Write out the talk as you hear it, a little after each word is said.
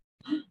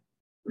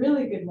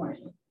good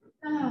morning.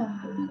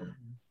 My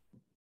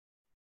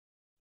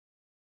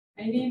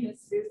name is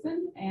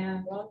Susan,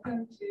 and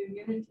welcome to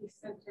Unity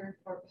Center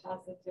for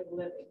Positive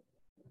Living.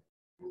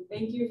 And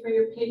thank you for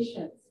your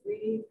patience.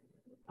 We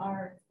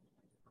are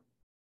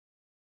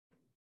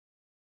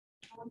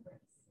progress,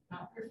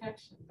 not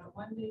perfection, but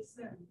one day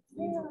soon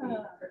we will be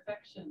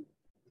perfection.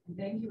 And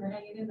thank you for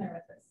hanging in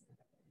there with us.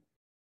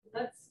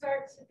 Let's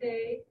start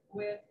today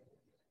with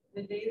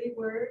the daily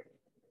word.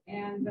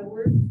 And the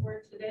word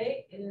for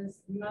today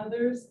is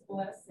Mother's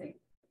Blessing.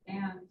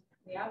 And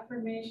the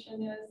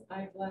affirmation is,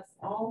 I bless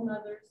all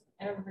mothers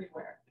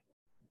everywhere.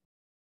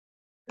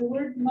 The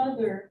word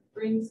mother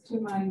brings to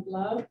mind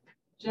love,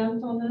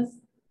 gentleness,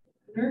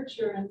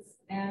 nurturance,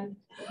 and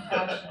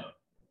compassion.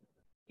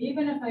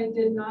 Even if I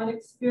did not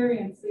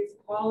experience these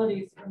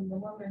qualities from the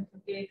woman who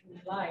gave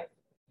me life,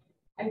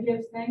 I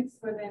give thanks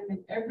for them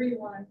in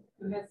everyone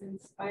who has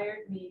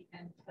inspired me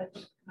and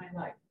touched my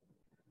life.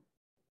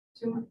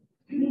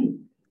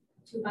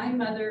 To my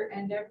mother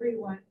and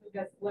everyone who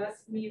has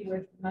blessed me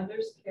with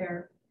mother's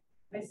care,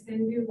 I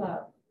send you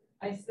love.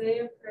 I say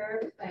a prayer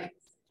of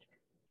thanks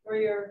for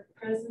your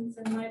presence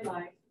in my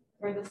life,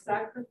 for the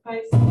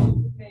sacrifices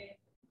you made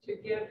to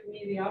give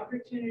me the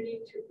opportunity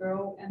to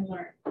grow and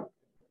learn.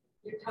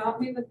 You taught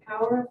me the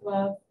power of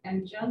love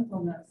and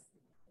gentleness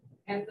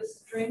and the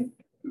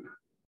strength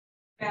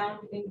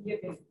found in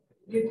giving.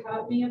 You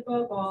taught me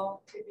above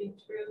all to be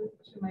true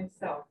to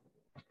myself.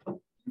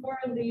 You are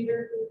a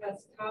leader who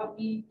has taught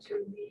me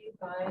to lead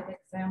by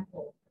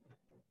example.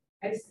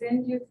 I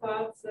send you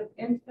thoughts of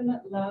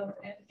infinite love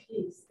and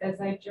peace as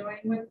I join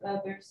with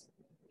others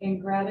in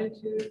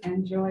gratitude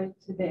and joy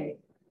today.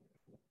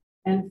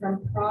 And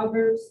from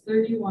Proverbs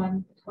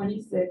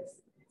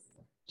 31:26,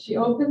 she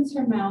opens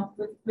her mouth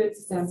with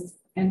wisdom,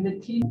 and the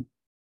teaching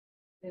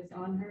is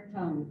on her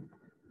tongue.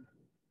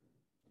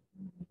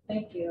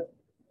 Thank you.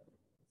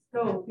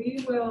 So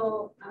we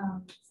will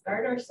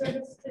start our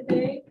service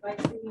today by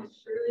singing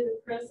Surely the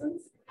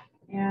Presence,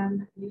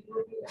 and we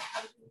will be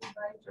accompanied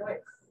by Joyce.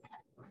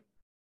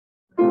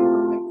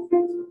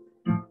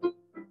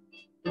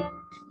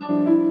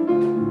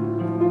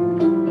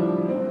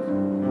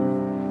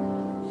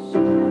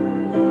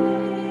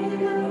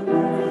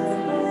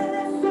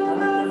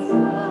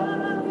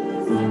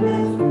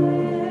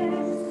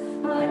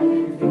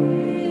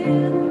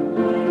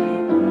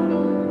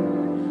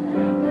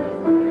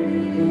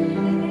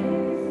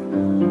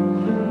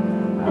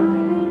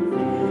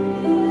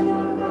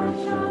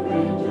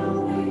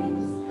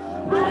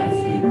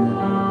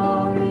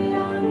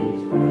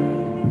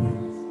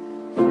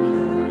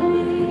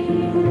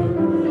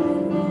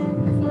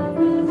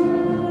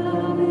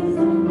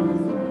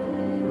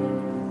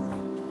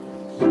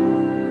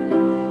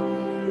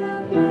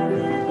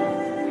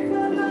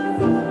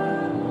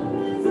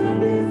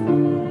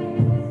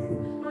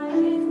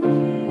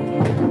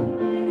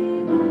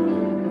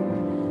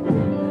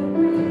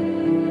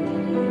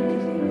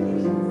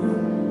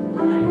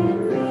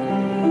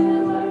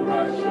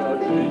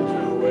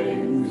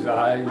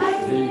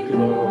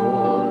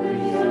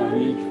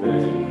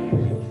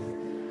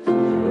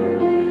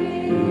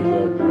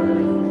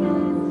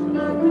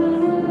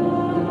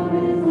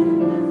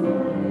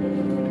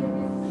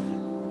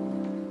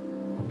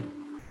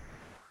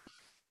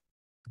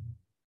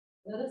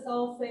 Let us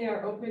all say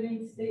our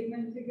opening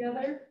statement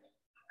together.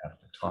 I have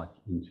to talk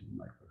into the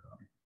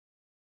microphone.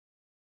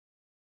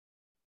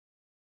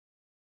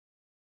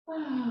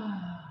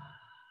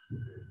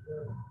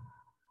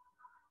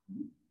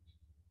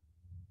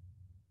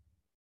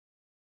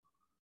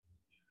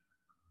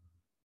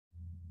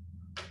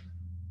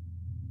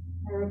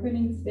 Our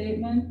opening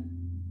statement,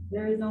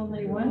 there is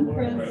only one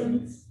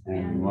presence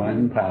and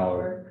one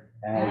power,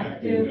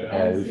 active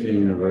as the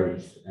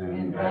universe,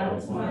 and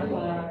that's my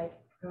life,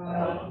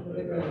 God for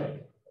the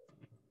good.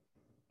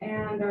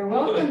 And our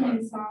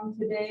welcoming song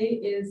today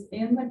is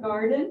In the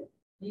Garden,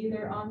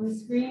 either on the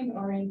screen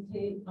or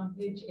on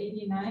page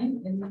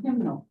 89 in the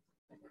hymnal.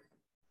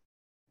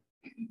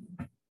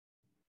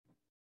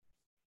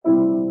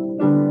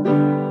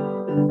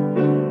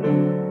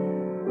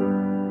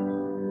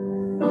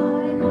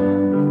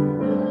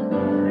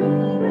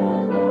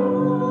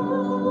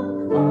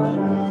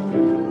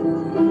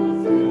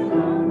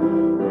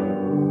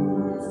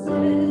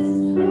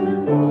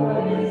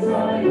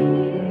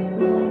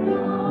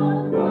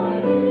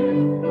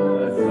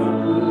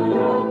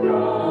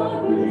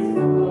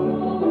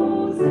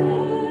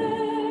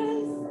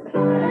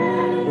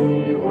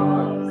 He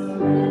walks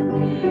with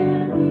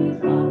me.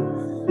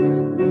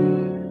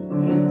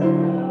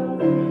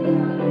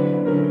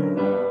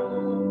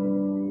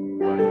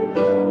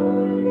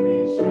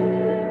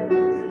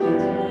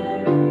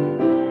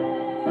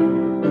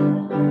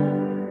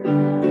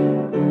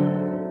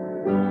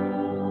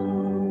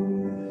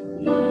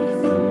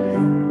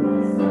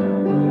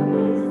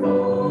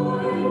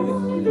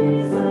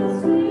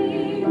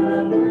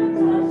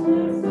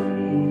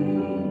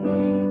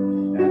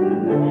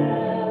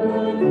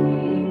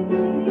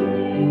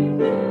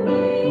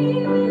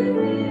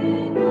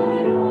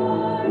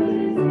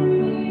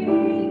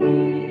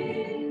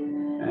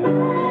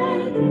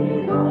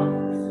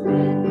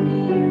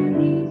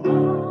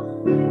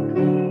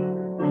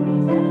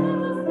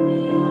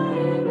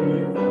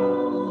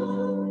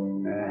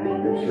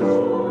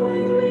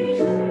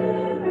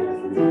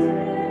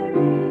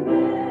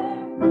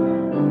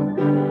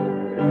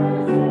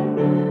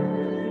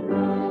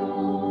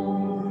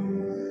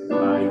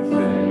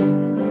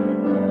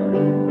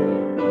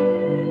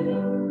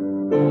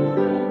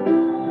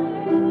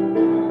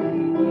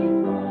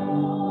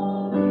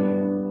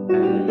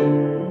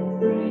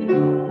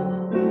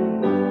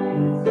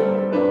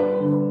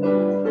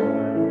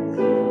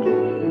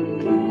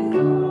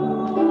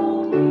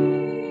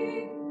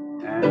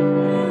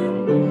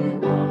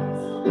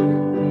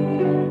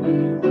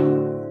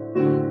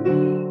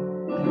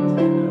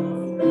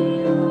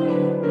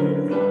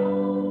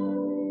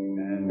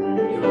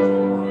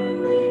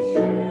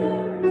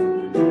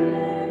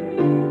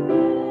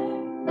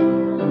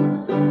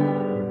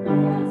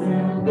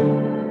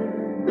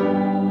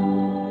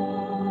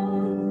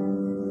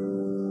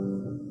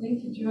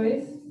 you to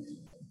Joyce.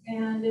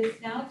 And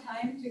it's now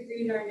time to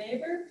greet our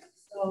neighbor.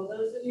 So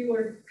those of you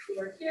who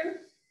are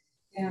here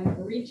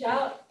can reach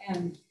out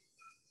and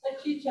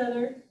touch each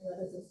other.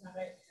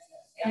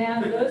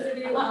 And those of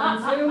you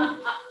on Zoom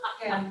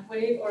can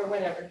wave or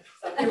whatever.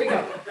 So here we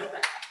go.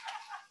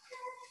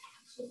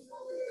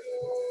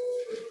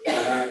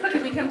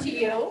 Can we come to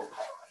you?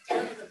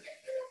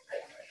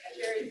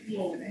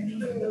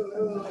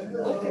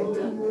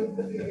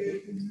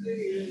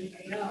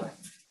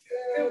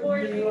 Good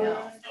morning.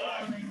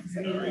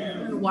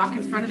 Walk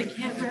in front of the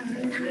camera.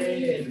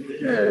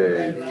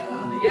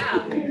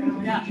 Yeah.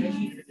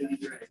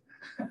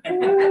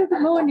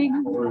 Good morning.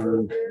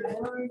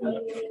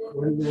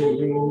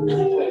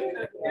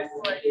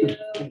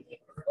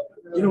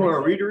 You know where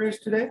our reader is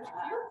today?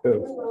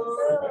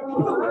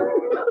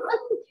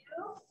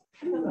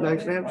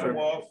 Nice answer.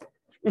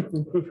 I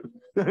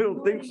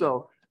don't think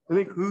so. I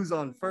think who's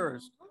on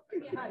first?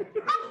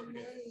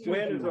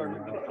 When is our?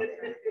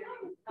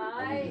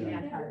 Hi.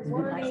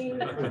 Morning.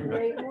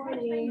 Great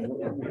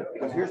morning.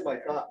 Here's my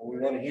thought. When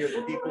we want to hear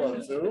the people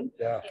on Zoom,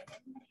 Yeah.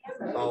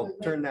 I'll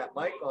turn that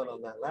mic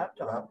on that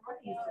laptop,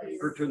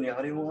 or turn the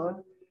audio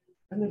on,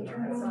 and then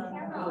turn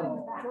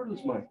on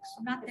Jordan's mics.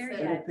 I'm not there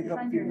It'll yet. pick up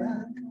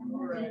feedback.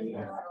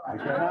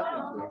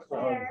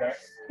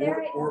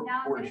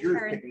 Or is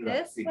yours picking up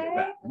This way?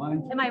 feedback?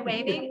 Am I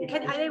waving?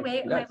 Am I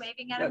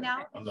waving at him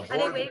now? Are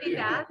they waving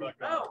back?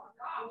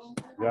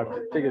 You have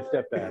to take a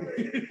step back.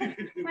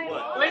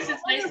 Joyce,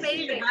 it's nice to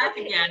see you back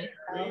again.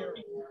 I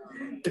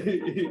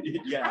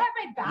Yeah, have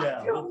my back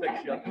yeah, to we'll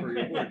fix you up for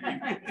you.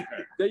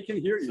 They can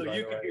hear you. So by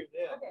you the can way.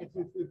 hear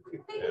them.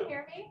 They can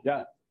hear me?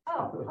 Yeah,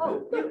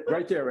 Oh.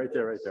 right there, right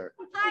there, right there.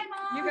 Hi,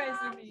 Mom. You guys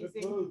are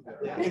amazing.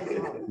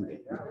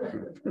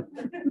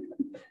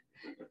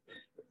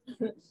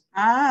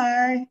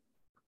 Hi.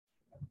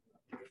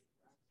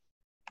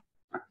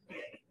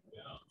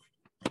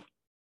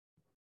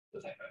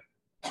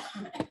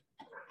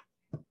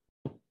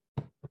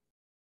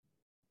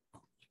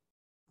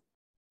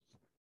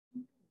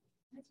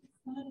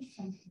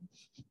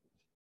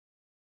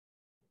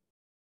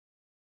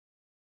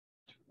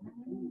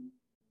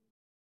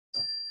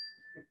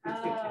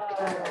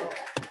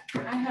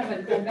 I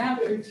haven't done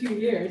that for 2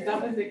 years.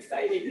 That was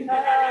exciting.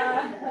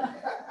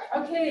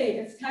 Okay,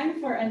 it's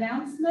time for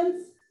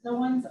announcements. The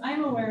ones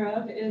I'm aware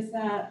of is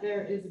that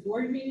there is a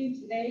board meeting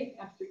today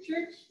after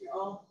church. You're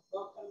all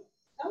welcome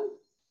to come.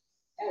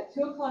 At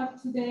 2 o'clock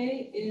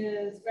today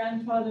is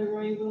Grandfather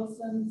Roy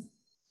Wilson's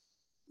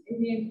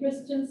Indian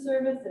Christian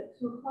service at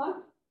 2 o'clock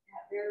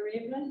at Bear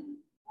Raven.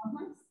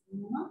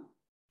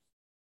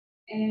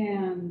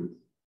 And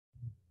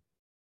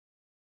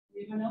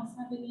anyone else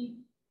have any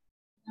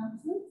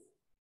announcements?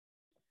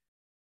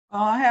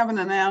 Well, I have an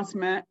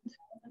announcement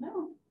I don't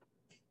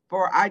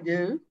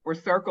know. for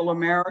Circle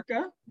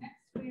America.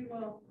 Next we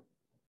will.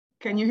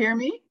 Can you hear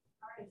me?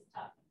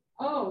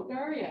 Oh,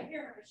 Daria.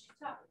 She's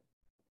talking.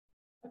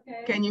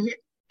 Okay.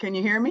 Can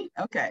you hear me?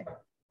 Okay.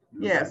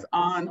 Yes,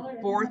 on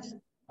 4th.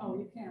 Oh,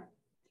 you can't.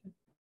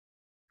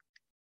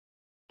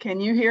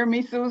 Can you hear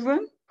me,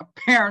 Susan?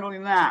 Apparently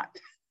not.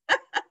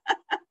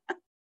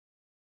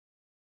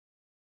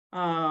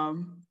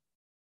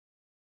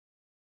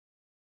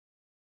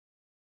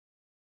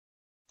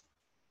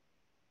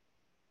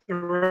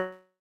 The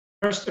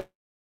rest of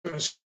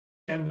us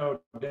can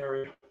know,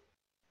 Daria.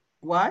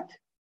 What?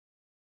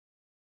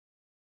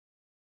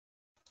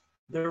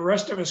 The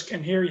rest of us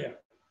can hear you.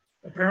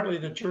 Apparently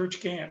the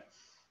church can't.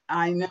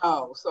 I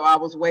know, so I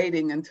was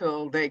waiting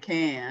until they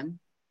can.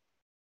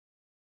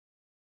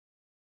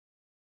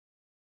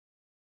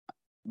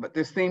 But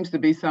there seems to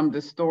be some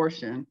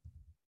distortion.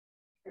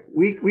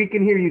 We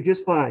can hear you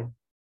just fine.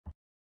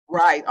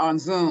 Right, on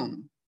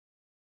Zoom.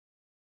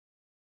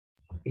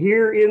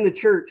 Here in the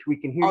church, we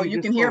can hear you. Oh, you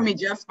can hear me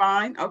just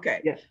fine? Okay.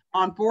 Yes.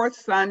 On 4th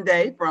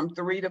Sunday from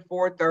 3 to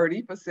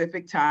 4:30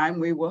 Pacific time,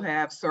 we will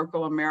have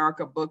Circle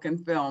America Book and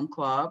Film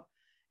Club.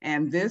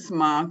 And this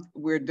month,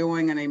 we're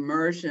doing an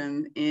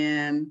immersion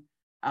in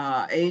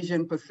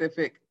Asian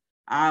Pacific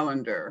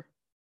Islander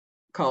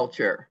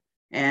culture.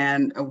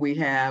 And we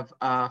have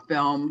a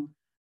film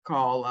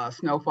called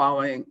Snow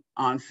Falling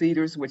on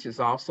Cedars, which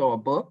is also a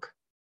book.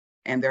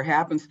 And there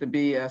happens to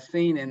be a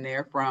scene in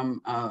there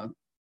from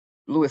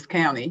Lewis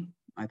County,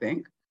 I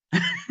think,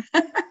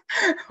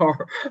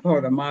 or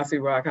the Mossy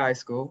Rock High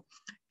School.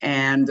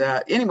 And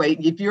anyway,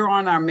 if you're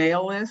on our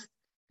mail list,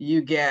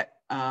 you get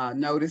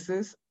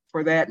notices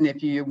for that. And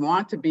if you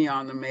want to be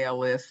on the mail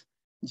list,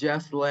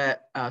 just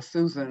let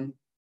Susan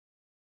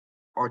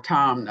or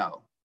Tom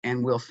know,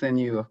 and we'll send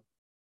you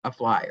a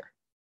flyer,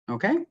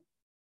 okay?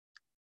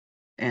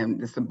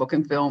 And it's the Book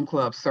and Film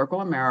Club,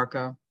 Circle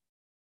America.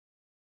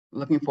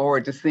 Looking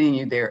forward to seeing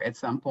you there at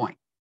some point.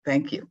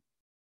 Thank you.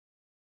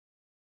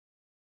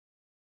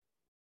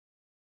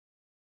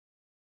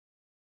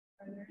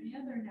 Are there any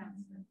other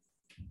announcements?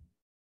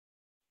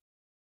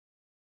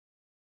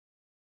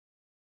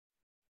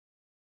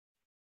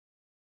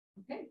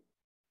 Okay.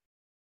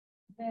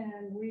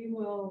 Then we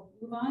will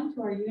move on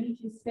to our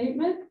unity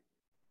statement.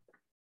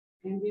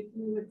 And if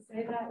you would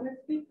say that with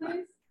me,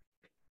 please.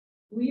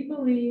 We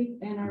believe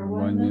in our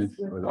Oneness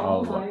oneness with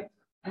all life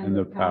and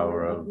the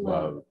power of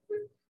love.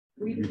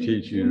 You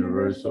teach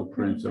universal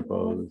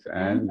principles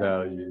and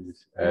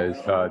values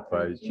as taught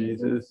by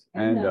Jesus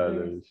and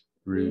others,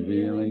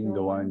 revealing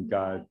the one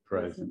God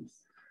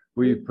presence.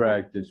 We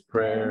practice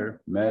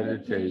prayer,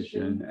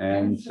 meditation,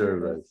 and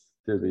service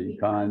to be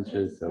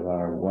conscious of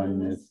our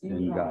oneness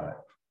in God.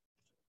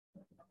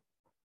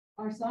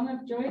 Our song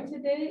of joy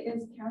today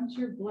is Count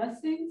Your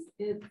Blessings.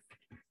 It's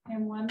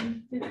hymn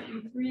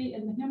 153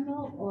 in the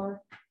hymnal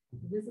or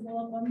visible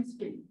up on the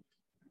screen.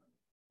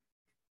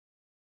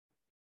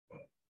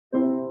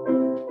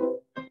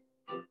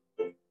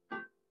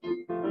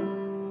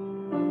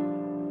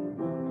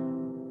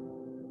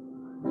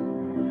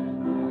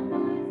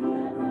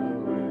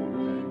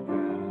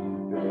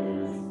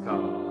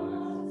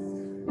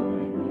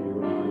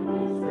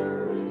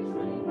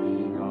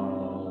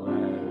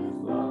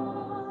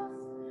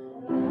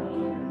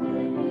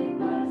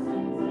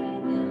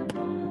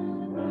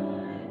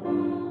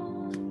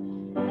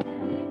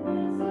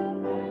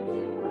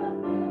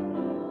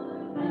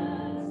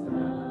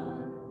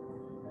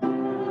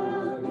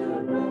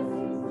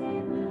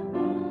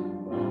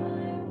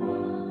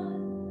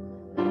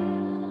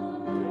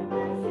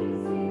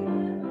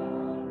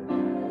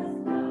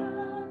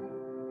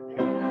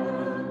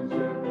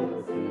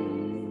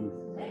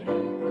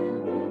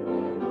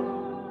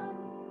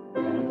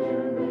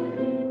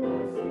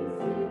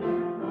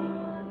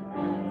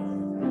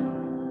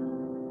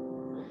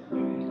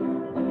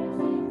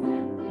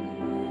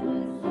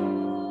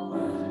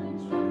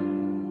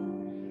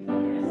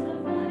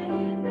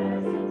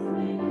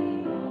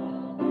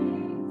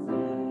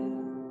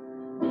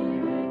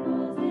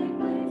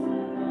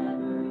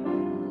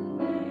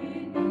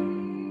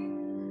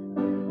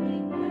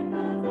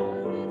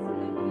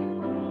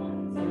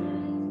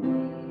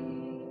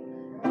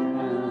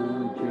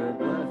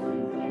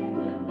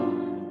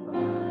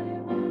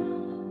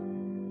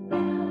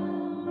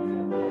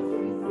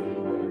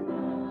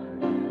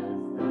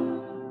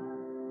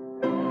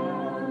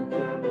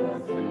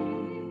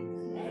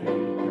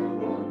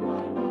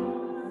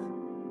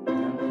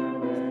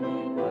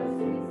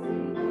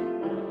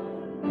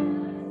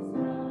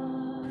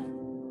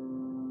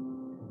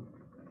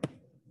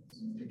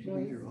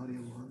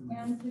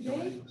 And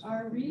today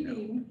our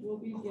reading will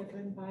be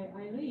given by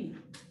Eileen.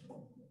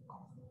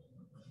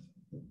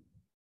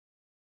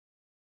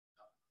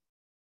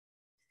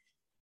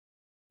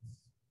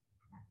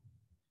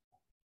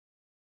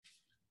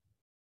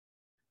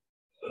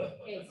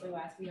 Okay, so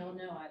as we all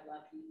know, I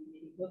love the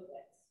mini booklets.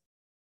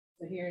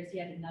 So here's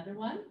yet another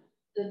one.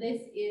 So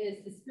this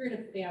is The Spirit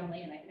of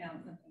Family, and I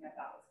found something I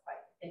thought was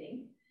quite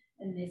fitting.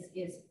 And this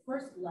is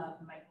First Love,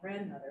 My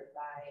Grandmother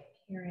by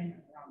Karen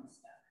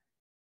Romston.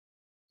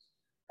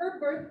 Her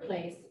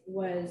birthplace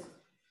was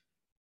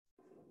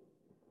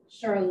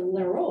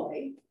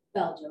Charleroi,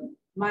 Belgium.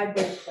 My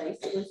birthplace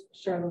was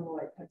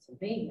Charleroi,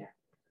 Pennsylvania.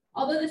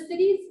 Although the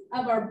cities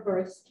of our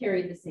births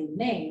carried the same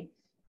name,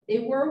 they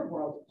were a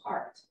world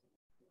apart.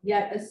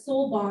 Yet a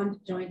soul bond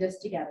joined us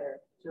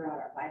together throughout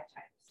our lifetimes.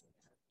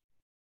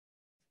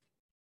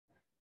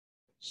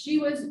 She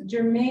was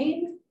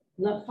Germaine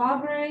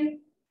Lefebvre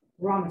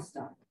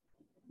Romiston,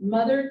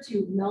 mother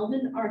to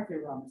Melvin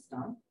Arthur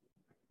Romiston.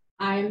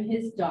 I am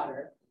his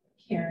daughter,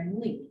 Karen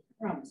Lee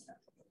Romiston.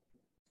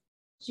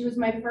 She was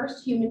my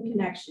first human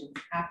connection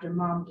after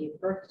Mom gave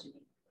birth to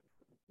me.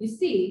 You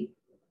see,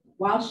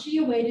 while she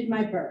awaited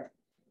my birth,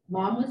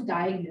 Mom was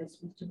diagnosed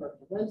with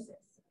tuberculosis.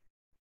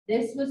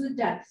 This was a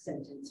death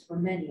sentence for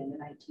many in the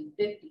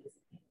 1950s,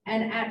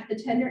 and at the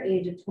tender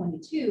age of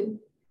 22,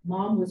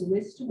 Mom was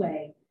whisked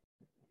away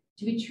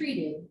to be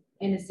treated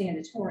in a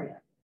sanatorium.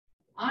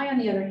 I, on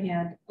the other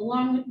hand,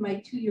 along with my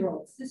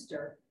 2-year-old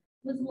sister,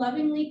 was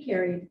lovingly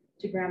carried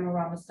to Grandma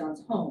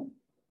Romiston's home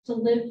to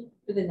live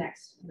for the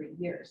next 3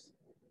 years.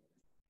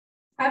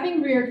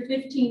 Having reared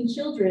 15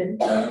 children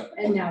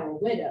and now a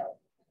widow,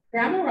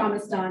 Grandma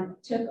Romiston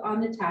took on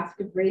the task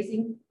of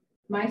raising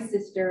my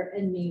sister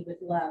and me with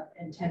love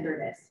and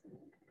tenderness.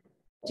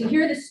 To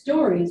hear the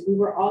stories, we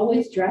were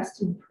always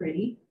dressed in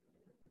pretty,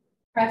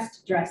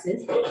 pressed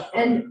dresses,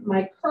 and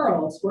my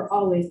curls were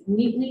always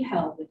neatly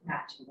held with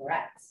matching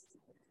barrettes.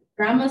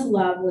 Grandma's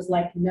love was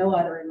like no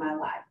other in my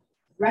life.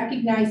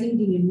 Recognizing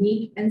the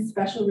unique and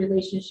special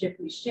relationship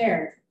we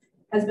shared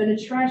has been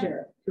a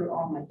treasure through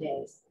all my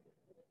days.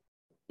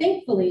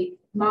 Thankfully,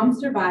 Mom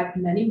survived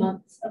many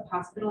months of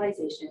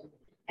hospitalization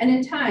and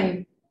in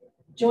time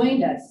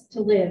joined us to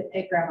live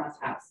at Grandma's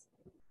house.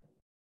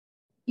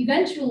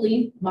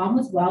 Eventually, Mom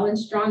was well and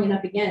strong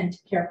enough again to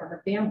care for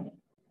her family.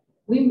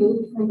 We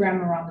moved from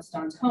Grandma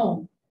Romiston's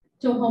home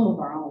to a home of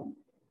our own.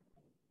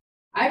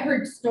 I've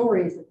heard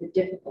stories of the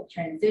difficult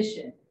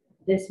transition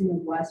this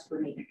move was for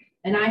me,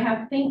 and I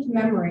have faint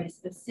memories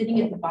of sitting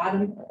at the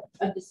bottom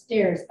of the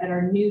stairs at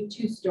our new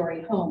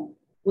 2-story home,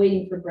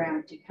 waiting for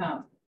Grandma to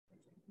come.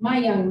 My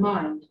young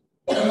mind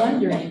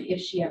wondering if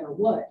she ever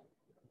would.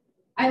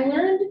 I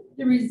learned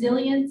the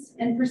resilience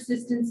and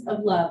persistence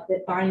of love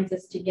that binds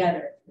us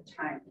together for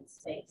time and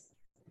space.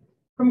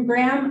 From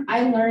Graham,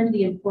 I learned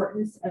the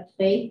importance of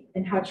faith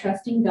and how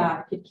trusting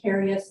God could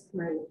carry us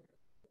through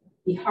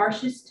the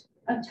harshest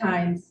of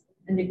times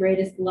and the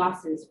greatest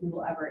losses we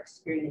will ever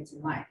experience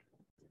in life.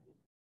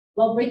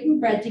 While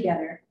breaking bread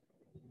together,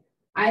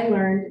 I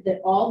learned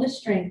that all the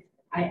strength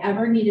I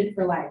ever needed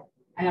for life,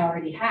 I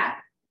already had,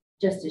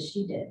 just as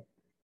she did.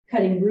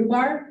 Cutting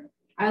rhubarb,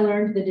 I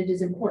learned that it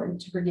is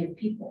important to forgive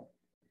people.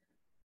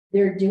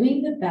 They're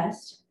doing the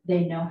best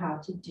they know how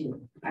to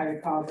do, I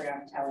recall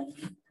Graham telling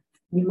me.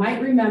 We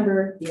might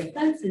remember the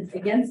offenses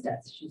against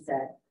us, she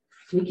said.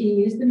 We can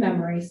use the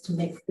memories to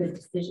make good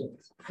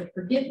decisions, but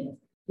forgiveness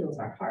heals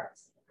our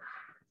hearts.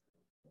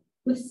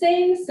 With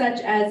sayings such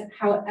as,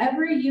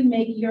 however you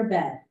make your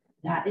bed,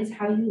 that is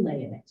how you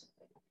lay in it.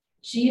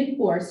 She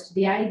enforced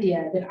the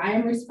idea that I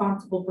am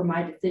responsible for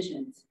my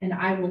decisions and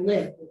I will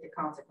live with the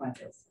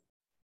consequences.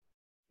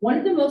 One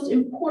of the most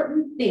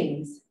important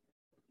things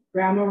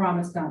Grandma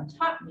Ramastan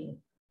taught me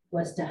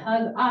was to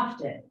hug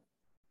often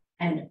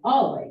and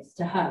always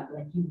to hug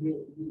like you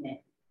really mean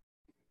it.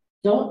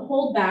 Don't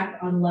hold back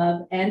on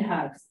love and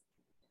hugs.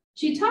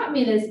 She taught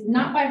me this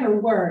not by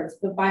her words,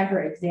 but by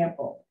her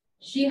example.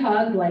 She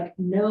hugged like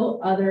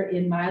no other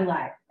in my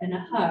life, and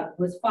a hug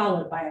was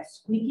followed by a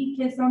squeaky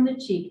kiss on the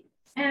cheek,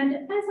 and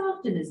as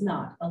often as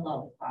not, a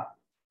lollipop.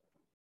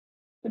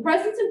 The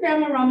presence of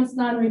Grandma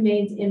Ramastan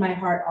remains in my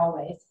heart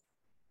always.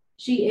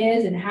 She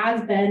is and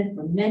has been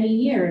for many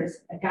years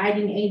a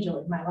guiding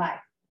angel in my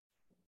life.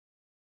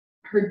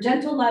 Her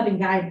gentle love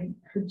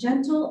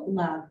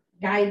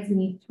guides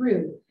me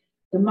through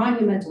the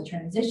monumental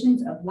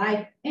transitions of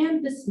life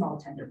and the small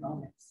tender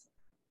moments.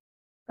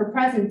 Her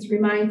presence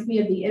reminds me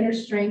of the inner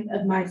strength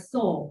of my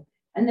soul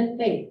and the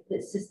faith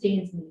that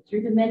sustains me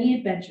through the many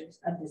adventures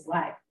of this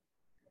life.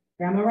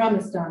 Grandma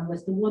Ramastan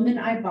was the woman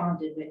I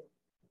bonded with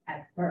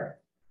at birth.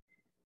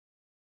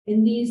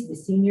 In these, the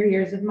senior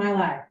years of my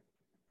life,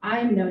 I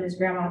am known as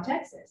Grandma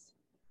Texas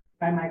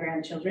by my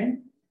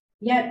grandchildren,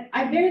 yet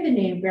I bear the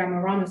name Grandma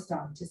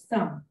Ramastan to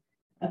some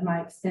of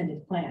my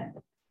extended clan.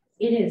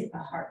 It is a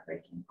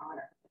heartbreaking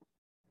honor.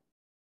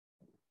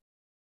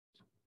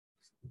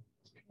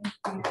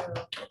 Thank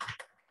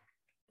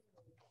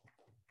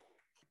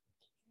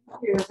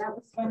you. That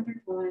was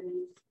wonderful.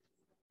 And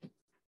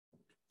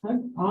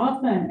hug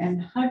often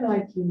and hug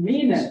like you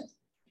mean it.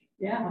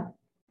 Yeah.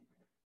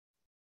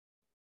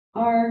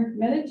 Our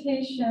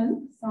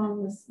meditation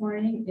song this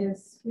morning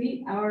is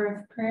Sweet Hour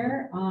of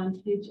Prayer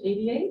on page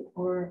 88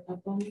 or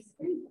up on the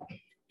screen.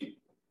 Thank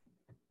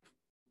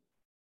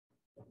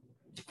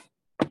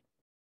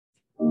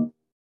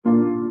you.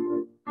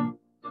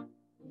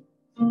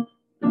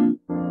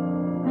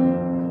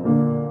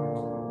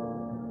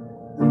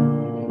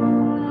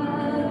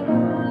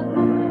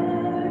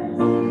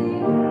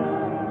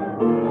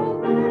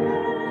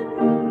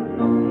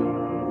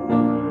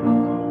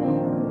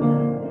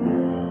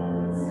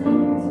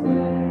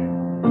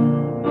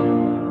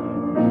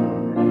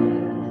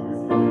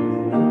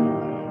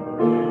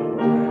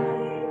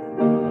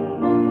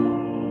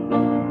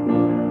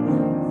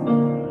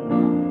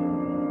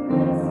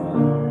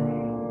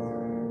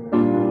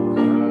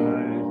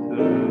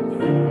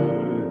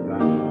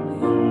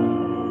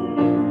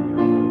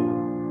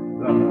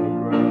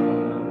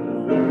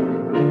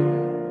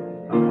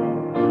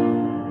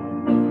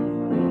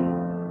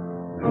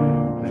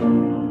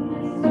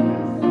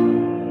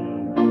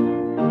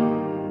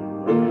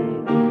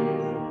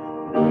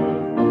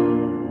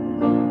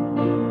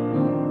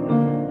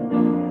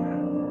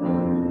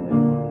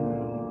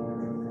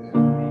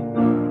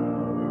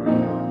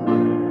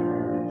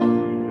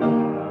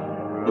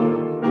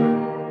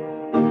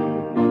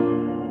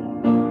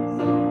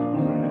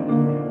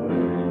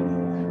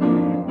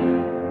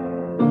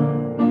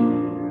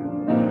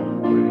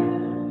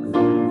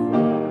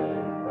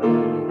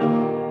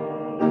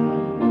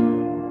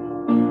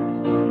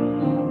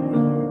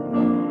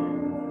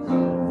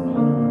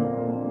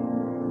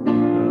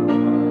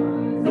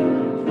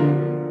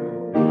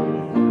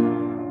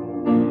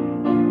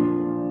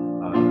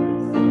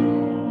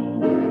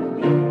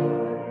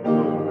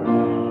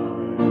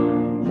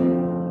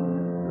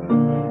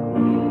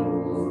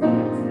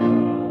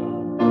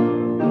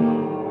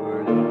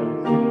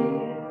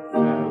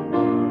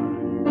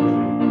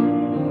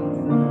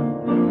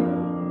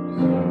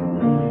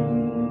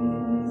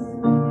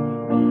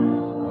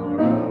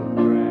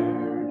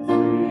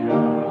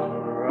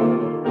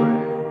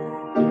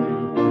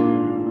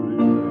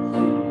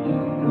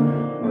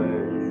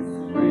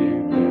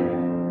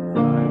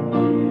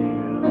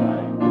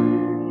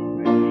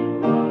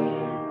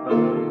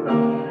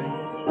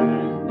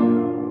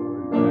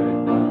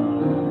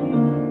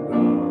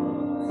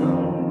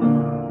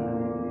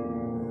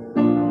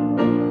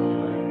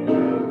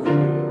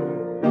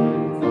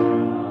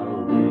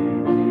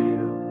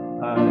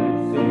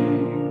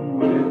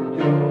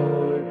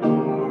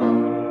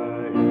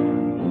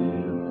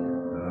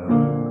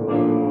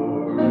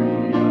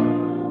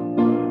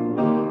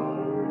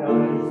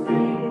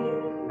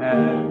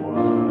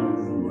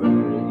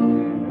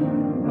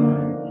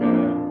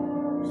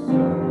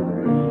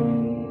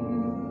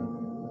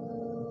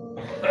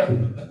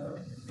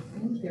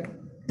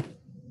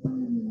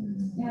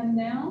 And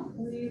now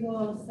we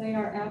will say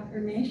our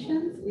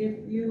affirmations.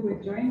 If you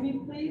would join me,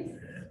 please.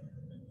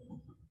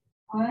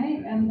 I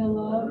am the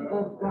love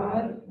of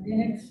God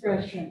in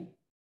expression.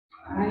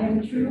 I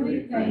am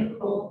truly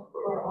thankful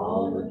for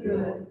all the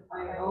good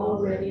I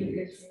already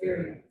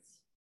experience.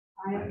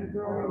 I am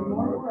growing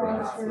more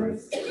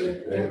prosperous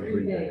with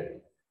every day.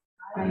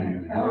 I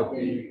am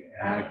healthy,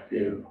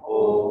 active,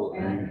 whole,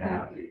 and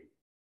happy.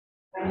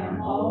 I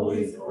am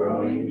always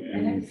growing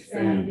and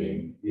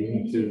expanding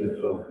into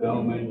the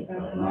fulfillment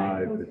of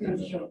my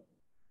potential.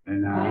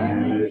 And I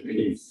am at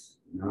peace,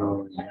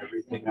 knowing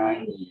everything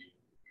I need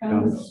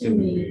comes to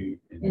me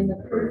in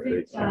the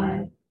perfect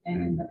time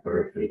and in the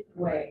perfect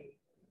way.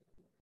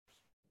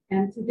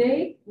 And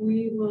today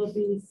we will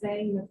be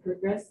saying the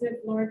progressive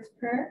Lord's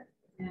Prayer,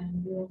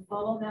 and we'll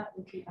follow that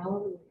with the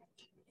Alleluia.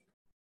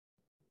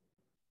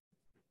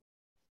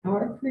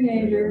 Our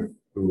Creator,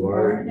 who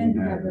art in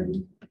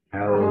heaven,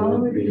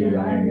 hallowed be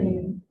thy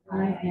name.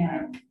 I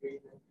am.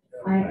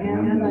 I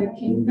am thy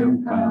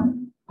kingdom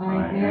come.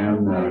 I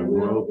am thy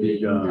will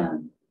be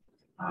done.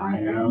 I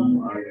am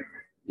on earth,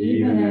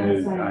 even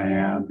as I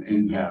am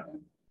in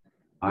heaven.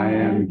 I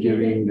am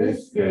giving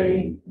this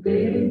day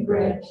daily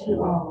bread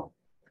to all.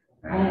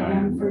 I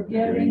am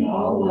forgiving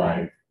all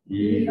life,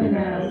 even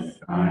as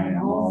I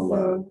am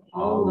also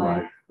all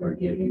life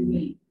forgiving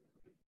me.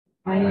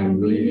 I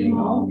am leading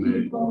all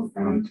people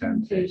from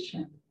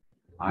temptation.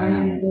 I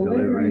am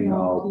delivering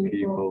all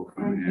people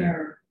from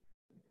error.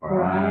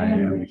 For I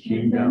am the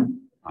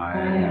kingdom, I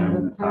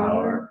am the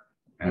power,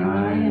 and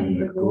I am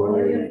the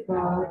glory of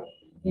God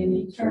in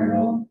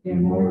eternal,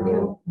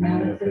 immortal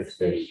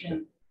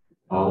manifestation.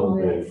 All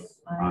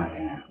this I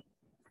am.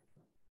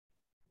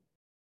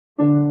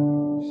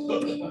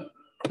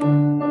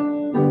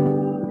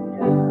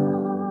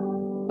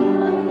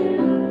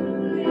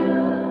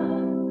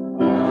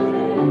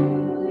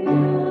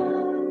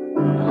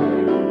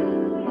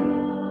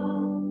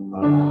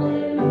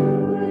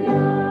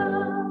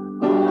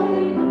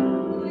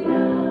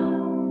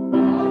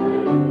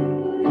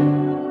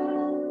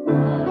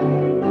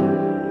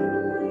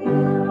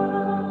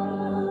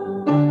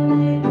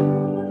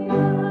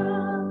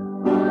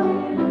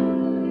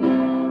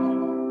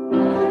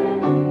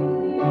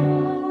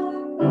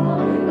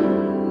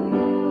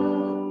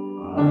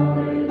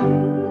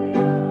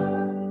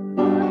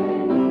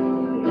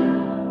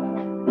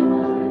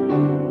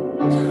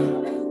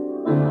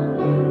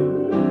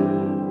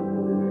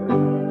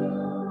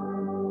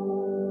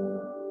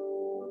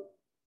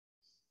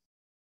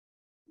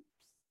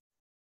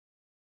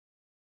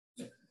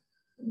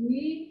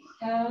 We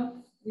have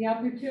the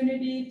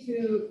opportunity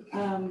to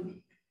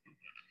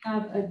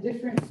have a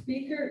different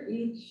speaker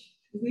each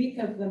week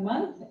of the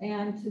month.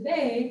 And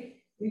today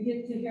we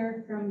get to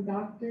hear from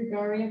Dr.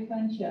 Daria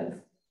Fuentes.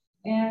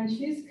 And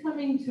she's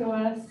coming to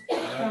us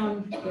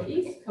from the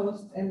East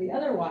Coast and the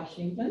other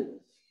Washington.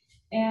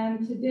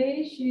 And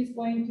today she's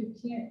going to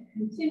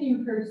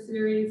continue her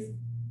series,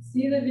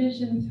 See the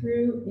Vision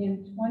Through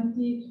in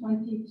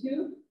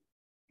 2022.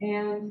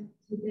 And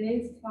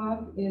today's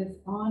talk is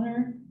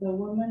Honor the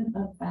Woman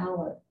of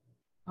Valor.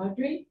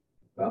 Audrey,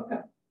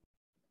 welcome.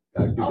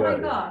 Dr. Oh Daria.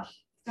 my gosh,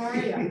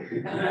 sorry.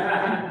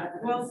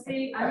 Well,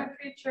 see, I'm a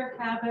creature of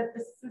habit.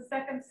 This is the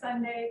second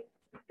Sunday.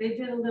 They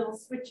did a little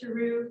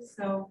switcheroo,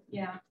 so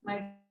yeah,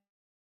 my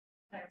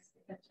thanks.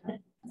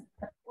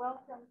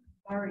 Welcome,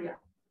 Daria.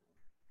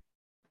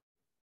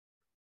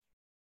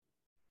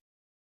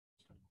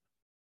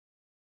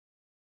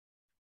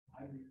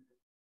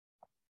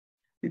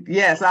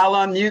 Yes, I'll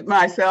unmute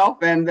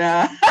myself and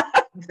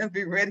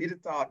be ready to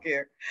talk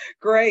here.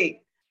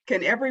 Great.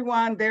 Can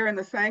everyone there in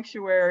the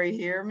sanctuary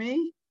hear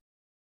me?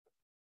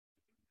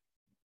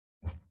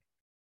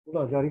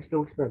 Hold on, Johnny,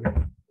 still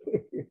experimenting.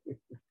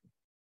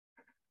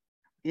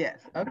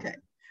 Yes, okay,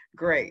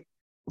 great.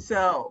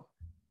 So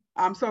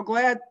I'm so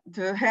glad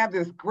to have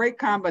this great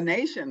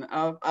combination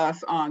of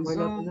us on Why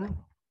not Zoom. now?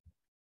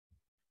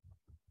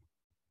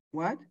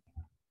 What?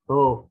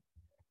 Oh.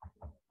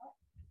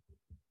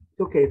 It's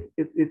okay,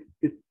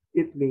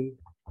 it's me.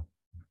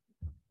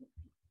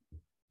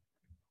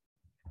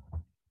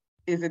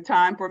 Is it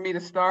time for me to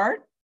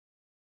start?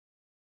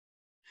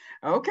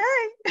 Okay.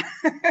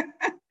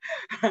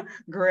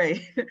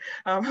 Great.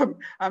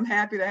 I'm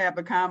happy to have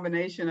the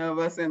combination of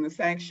us in the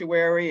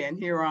sanctuary and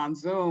here on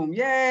Zoom.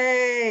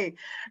 Yay!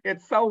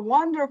 It's so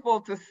wonderful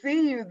to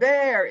see you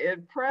there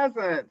in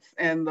presence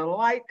and the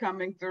light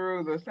coming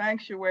through the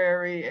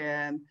sanctuary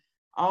and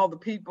all the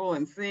people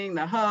and seeing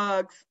the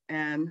hugs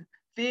and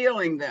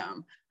feeling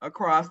them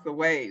across the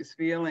waves,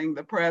 feeling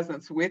the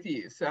presence with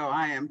you. So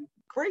I am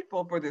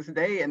grateful for this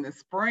day and the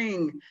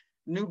spring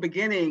new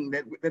beginning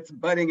that's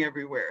budding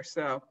everywhere.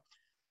 So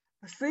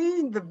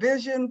seeing the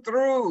vision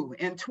through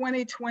in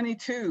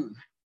 2022,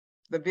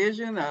 the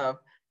vision of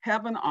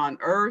heaven on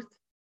earth,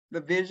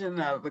 the vision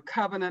of the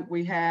covenant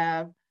we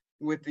have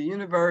with the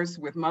universe,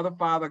 with Mother,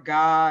 Father,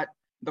 God,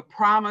 the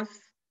promise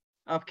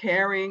of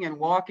carrying and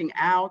walking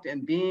out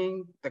and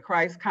being the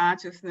Christ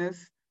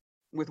consciousness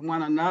with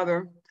one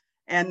another.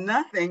 And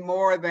nothing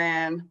more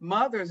than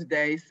Mother's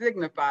Day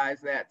signifies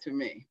that to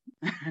me.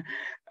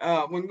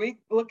 When we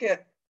look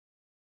at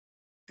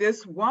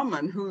this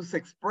woman who's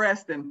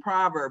expressed in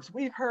Proverbs,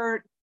 we've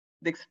heard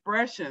the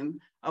expression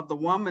of the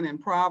woman in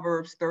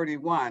Proverbs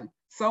 31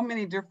 so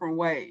many different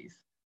ways.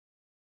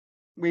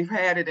 We've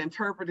had it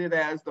interpreted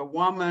as the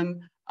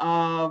woman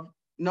of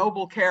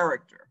noble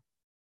character.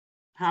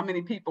 How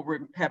many people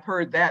have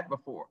heard that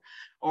before?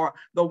 Or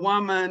the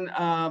woman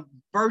of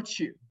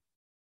virtue.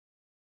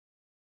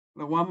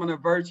 The woman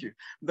of virtue,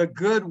 the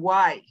good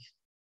wife.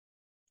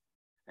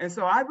 And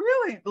so I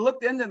really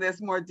looked into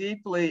this more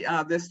deeply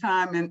this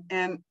time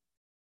and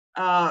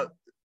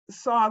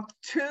saw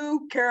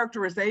two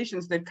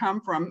characterizations that come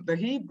from the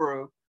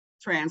Hebrew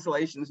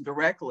translations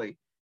directly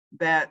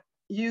that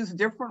use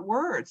different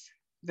words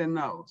than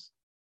those.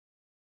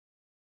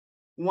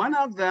 One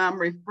of them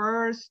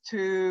refers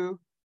to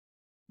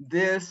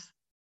this,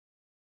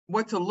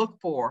 what to look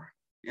for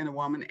in a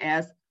woman,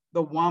 as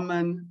the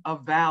woman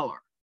of valor.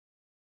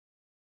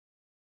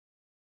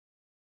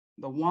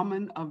 The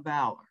woman of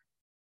valor,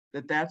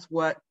 that's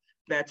what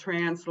that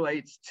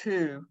translates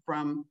to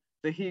from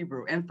the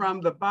Hebrew. And from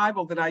the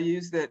Bible that I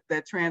use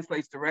that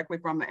translates directly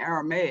from the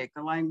Aramaic,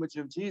 the language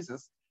of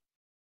Jesus,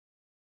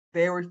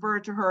 they refer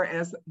to her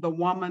as the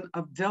woman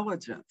of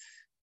diligence.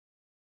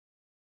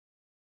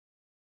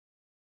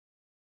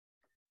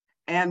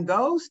 And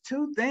those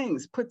two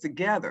things put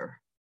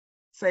together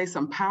say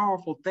some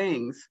powerful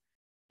things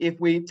if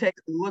we take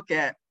a look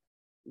at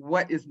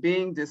what is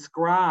being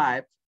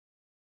described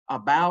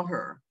about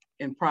her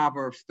in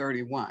Proverbs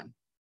 31.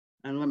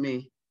 And let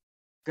me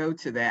go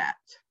to that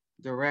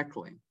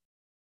directly.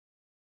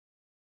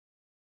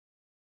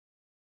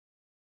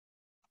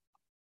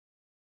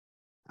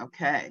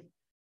 Okay.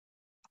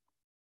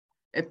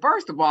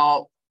 First of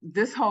all,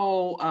 this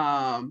whole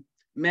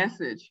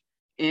message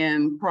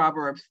in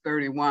Proverbs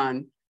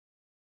 31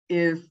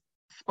 is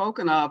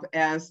spoken of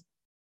as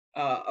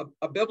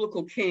a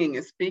biblical king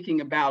is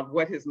speaking about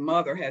what his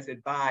mother has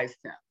advised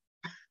him,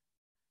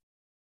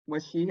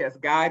 what she has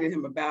guided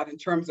him about in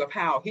terms of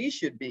how he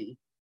should be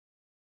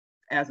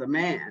as a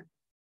man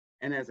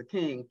and as a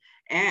king,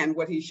 and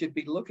what he should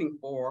be looking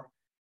for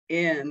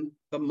in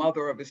the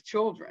mother of his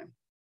children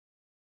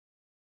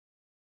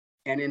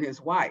and in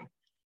his wife.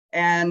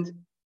 And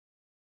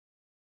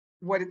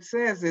what it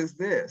says is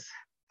this.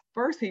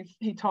 First,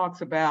 he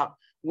talks about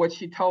what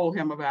she told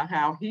him about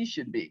how he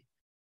should be.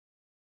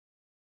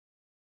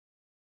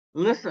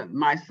 Listen,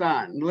 my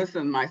son,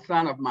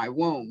 of my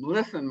womb.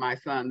 Listen, my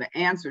son, the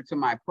answer to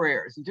my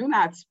prayers. Do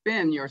not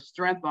spend your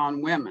strength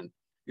on women,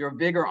 your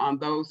vigor on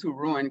those who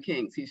ruin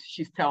kings.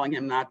 She's telling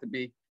him not to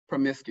be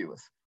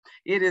promiscuous.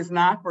 It is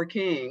not for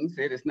kings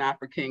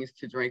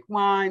to drink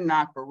wine,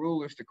 not for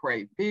rulers to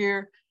crave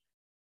beer,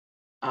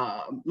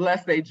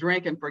 lest they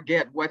drink and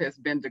forget what has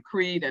been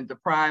decreed and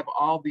deprive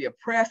all the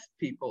oppressed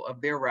people of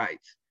their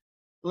rights.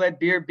 Let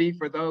beer be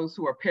for those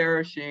who are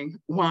perishing,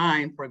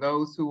 wine for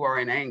those who are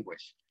in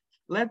anguish.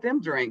 Let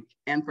them drink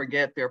and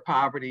forget their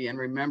poverty and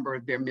remember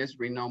their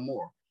misery no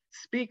more.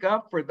 Speak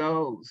up for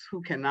those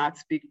who cannot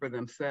speak for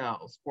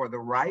themselves, for the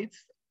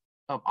rights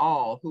of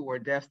all who are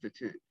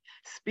destitute.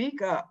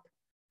 Speak up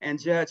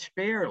and judge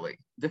fairly.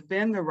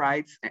 Defend the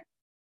rights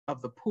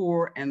of the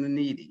poor and the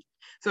needy.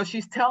 So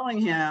she's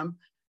telling him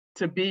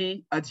to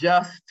be a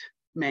just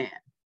man.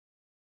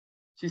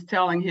 She's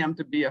telling him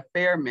to be a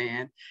fair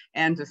man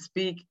and to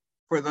speak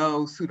for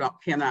those who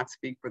cannot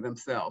speak for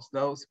themselves,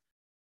 those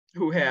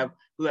who have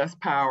less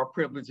power,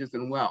 privileges,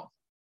 and wealth.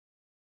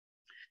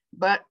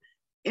 But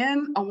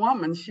in a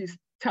woman, she's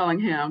telling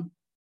him,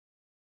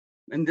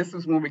 and this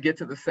is when we get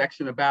to the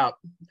section about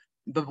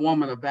the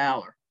woman of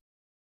valor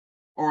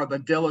or the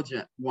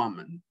diligent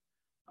woman.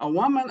 A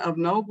woman of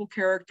noble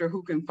character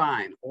who can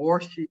find,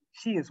 or she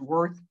is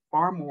worth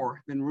far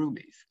more than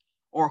rubies.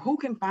 Or who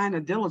can find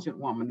a diligent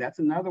woman? That's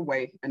another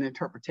way, an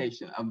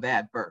interpretation of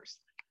that verse.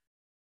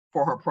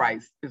 For her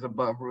price is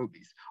above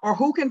rubies. Or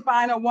who can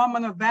find a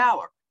woman of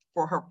valor?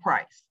 For her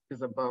price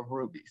is above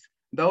rubies.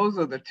 Those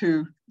are the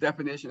two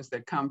definitions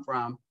that come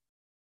from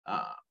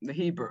the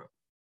Hebrew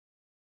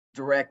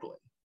directly.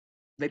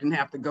 They didn't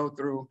have to go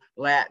through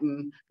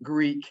Latin,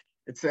 Greek,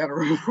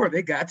 etc. before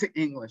they got to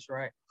English,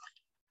 right?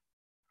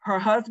 Her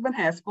husband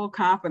has full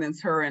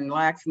confidence in her and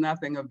lacks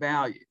nothing of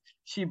value.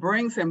 She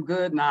brings him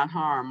good, not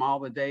harm, all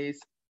the days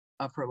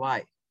of her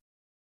life.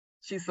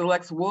 She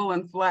selects wool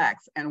and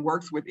flax and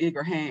works with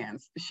eager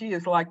hands. She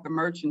is like the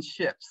merchant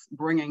ships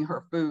bringing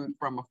her food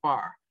from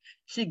afar.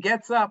 She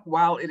gets up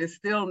while it is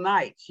still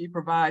night. She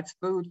provides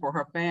food for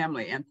her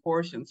family and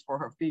portions for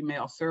her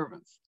female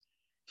servants.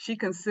 She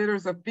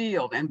considers a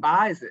field and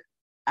buys it.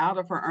 Out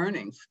of her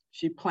earnings,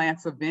 she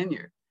plants a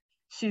vineyard.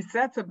 She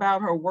sets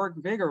about her work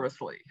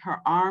vigorously. Her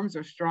arms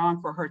are strong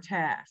for her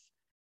task.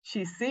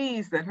 She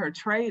sees that her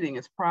trading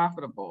is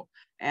profitable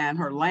and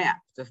her lamp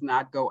does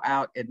not go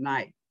out at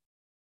night.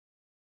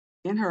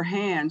 In her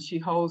hand, she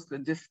holds the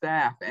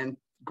distaff and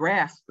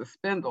grasps the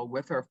spindle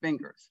with her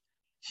fingers.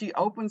 She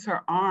opens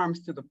her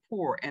arms to the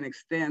poor and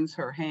extends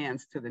her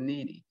hands to the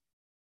needy.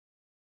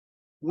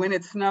 When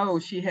it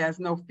snows, she has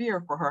no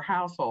fear for her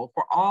household,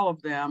 for all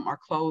of them are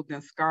clothed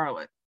in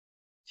scarlet.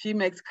 She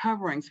makes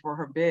coverings for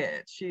her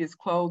bed. She is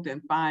clothed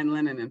in fine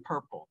linen and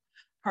purple.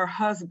 Her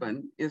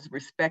husband is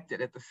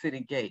respected at the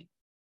city gate,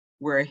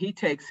 where he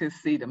takes his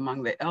seat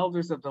among the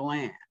elders of the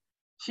land.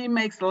 She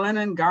makes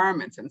linen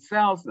garments and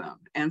sells them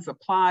and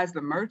supplies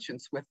the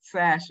merchants with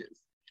sashes.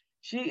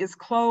 She is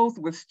clothed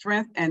with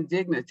strength and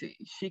dignity.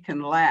 She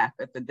can laugh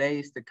at the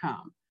days to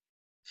come.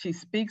 She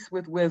speaks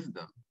with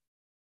wisdom,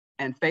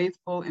 and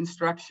faithful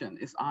instruction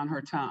is on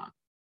her tongue.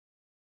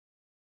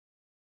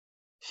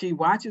 She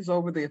watches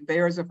over the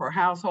affairs of her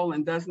household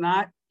and does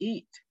not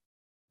eat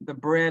the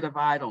bread of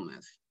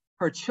idleness.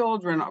 Her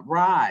children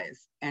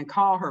rise and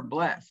call her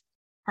blessed.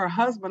 Her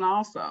husband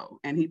also,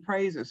 and he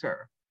praises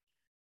her.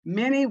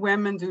 Many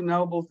women do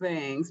noble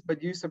things,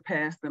 but you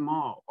surpass them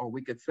all. Or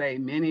we could say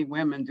many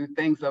women do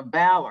things of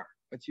valor,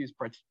 but you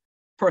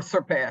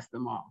surpass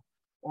them all.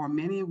 Or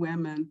many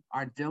women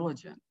are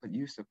diligent, but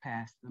you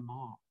surpass them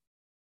all.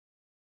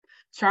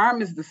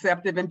 Charm is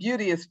deceptive and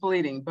beauty is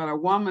fleeting, but a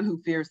woman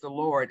who fears the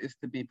Lord is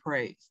to be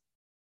praised.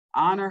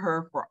 Honor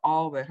her for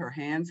all that her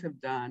hands have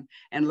done,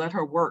 and let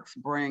her works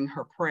bring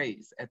her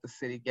praise at the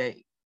city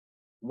gate.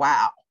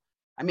 Wow.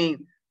 I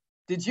mean,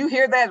 did you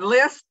hear that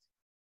list?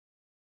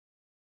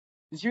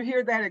 Did you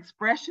hear that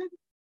expression?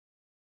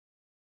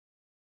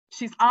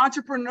 She's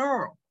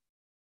entrepreneurial.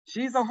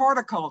 She's a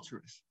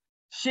horticulturist.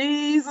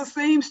 She's a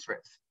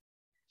seamstress.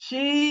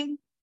 She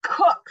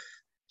cooks.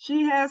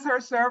 She has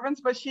her servants,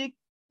 but she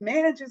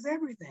manages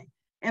everything.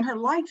 And her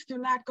lights do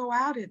not go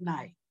out at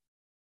night.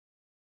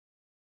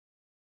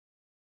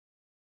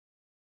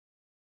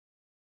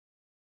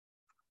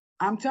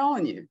 I'm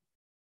telling you,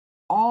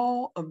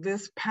 all of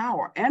this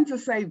power, and to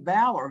say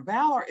valor.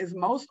 Valor is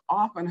most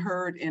often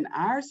heard in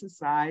our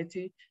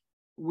society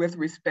with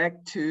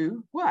respect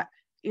to what?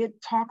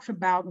 It talks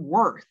about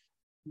worth,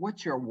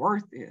 what your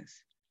worth is,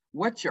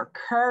 what your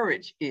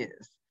courage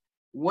is,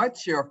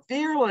 what your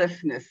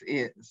fearlessness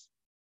is.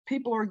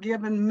 People are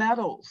given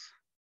medals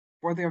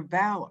for their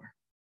valor.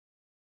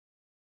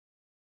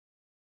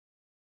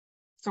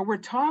 So we're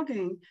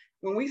talking,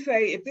 when we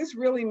say, if this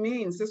really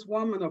means this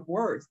woman of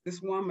worth,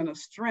 this woman of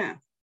strength,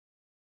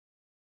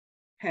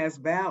 has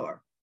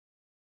valor,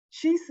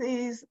 she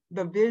sees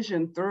the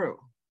vision through.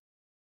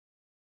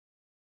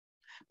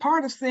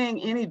 Part of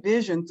seeing any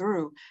vision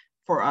through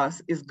for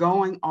us is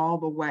going all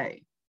the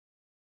way.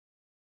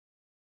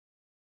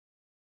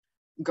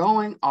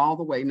 Going all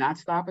the way, not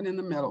stopping in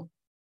the middle.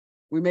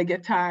 We may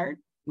get tired,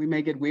 we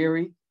may get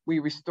weary, we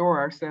restore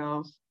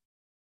ourselves,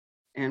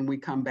 and we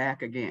come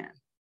back again.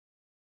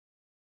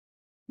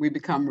 We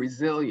become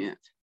resilient.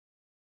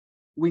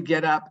 We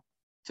get up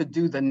to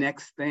do the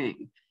next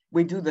thing.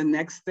 We do the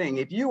next thing.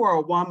 If you are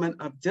a woman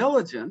of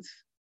diligence,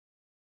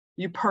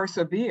 you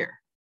persevere.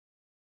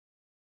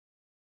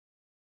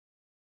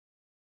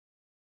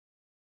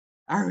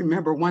 I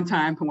remember one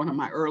time, one of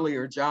my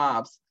earlier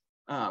jobs,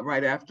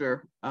 right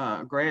after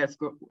grad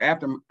school,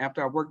 after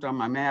I worked on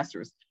my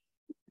master's,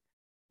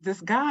 this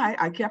guy,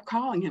 I kept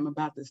calling him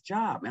about this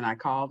job, and I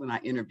called and I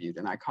interviewed,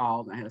 and I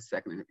called and I had a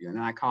second interview, and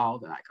then I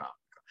called and I called.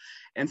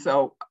 And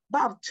so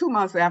about 2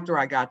 months after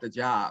I got the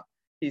job,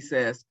 he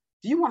says,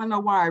 "Do you want to know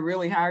why I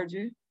really hired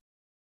you?"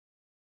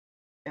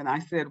 And I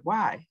said,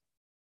 "Why?"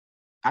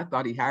 I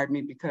thought he hired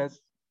me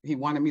because he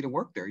wanted me to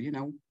work there. You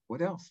know,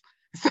 what else?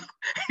 So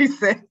he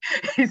said,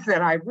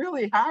 "I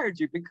really hired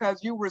you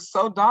because you were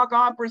so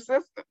doggone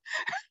persistent."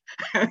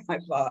 And I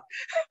thought,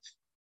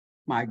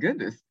 my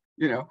goodness,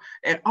 you know,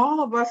 and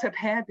all of us have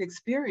had the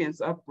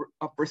experience of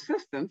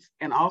persistence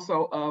and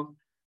also of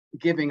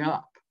giving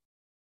up.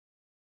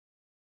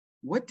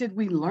 What did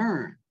we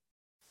learn?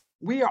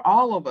 We are,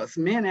 all of us,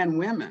 men and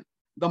women,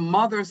 the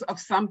mothers of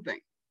something.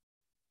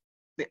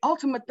 The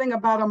ultimate thing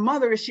about a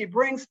mother is she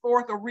brings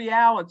forth a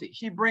reality.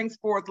 She brings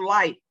forth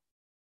light.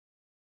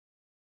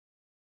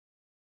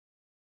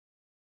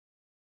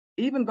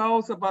 Even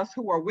those of us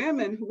who are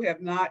women who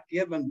have not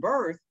given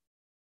birth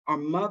are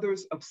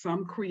mothers of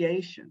some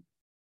creation.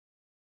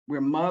 We're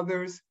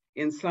mothers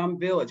in some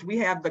village. We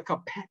have the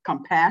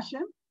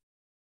compassion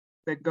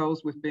that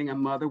goes with being a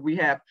mother. We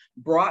have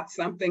brought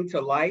something to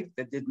life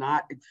that did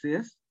not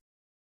exist.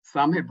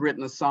 Some have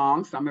written a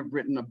song, some have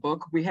written a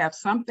book. We have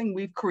something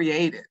we've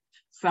created.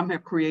 Some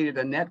have created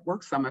a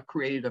network, some have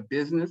created a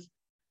business.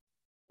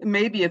 And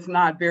maybe it's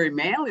not very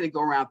manly to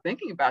go around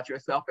thinking about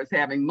yourself as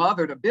having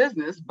mothered a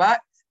business,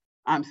 but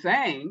I'm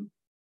saying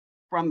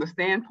from the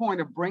standpoint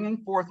of bringing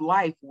forth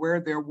life where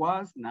there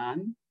was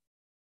none,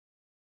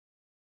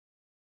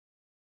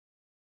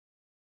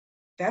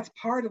 that's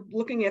part of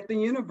looking at the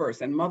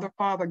universe and Mother,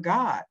 Father,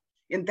 God.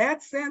 In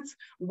that sense,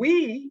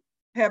 we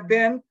have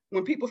been,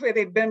 when people say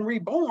they've been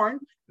reborn,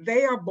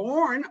 they are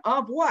born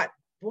of what?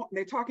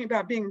 They're talking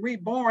about being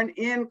reborn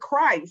in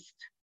Christ.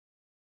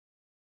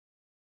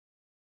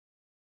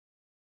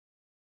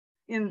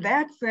 In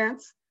that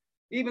sense,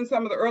 even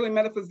some of the early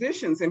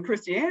metaphysicians in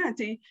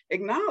Christianity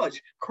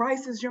acknowledge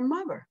Christ is your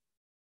mother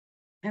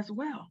as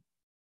well,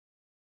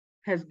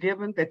 has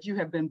given that you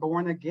have been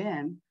born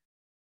again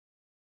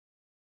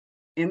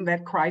in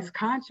that Christ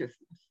consciousness.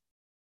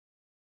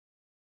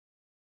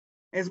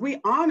 As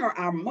we honor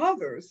our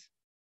mothers,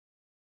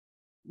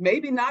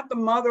 Maybe not the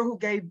mother who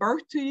gave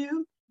birth to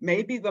you,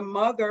 maybe the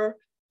mother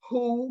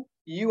who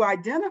you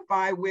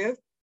identify with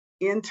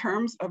in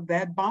terms of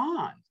that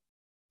bond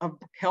of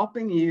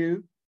helping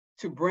you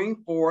to bring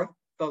forth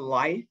the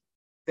life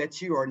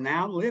that you are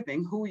now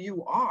living, who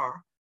you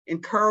are,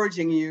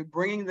 encouraging you,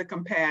 bringing the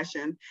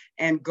compassion,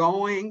 and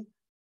going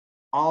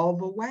all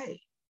the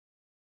way,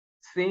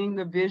 seeing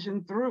the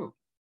vision through.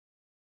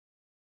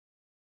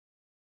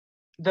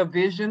 The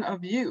vision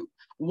of you,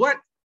 what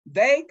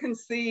they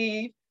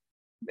conceive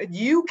that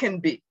you can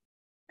be,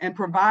 and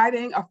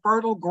providing a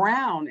fertile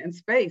ground and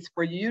space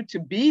for you to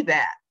be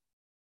that.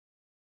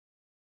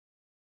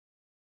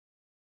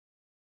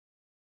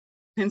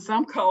 In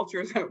some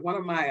cultures, one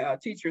of my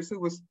teachers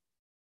who was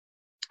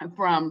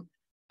from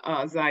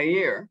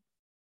Zaire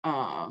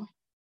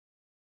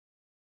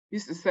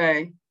used to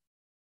say,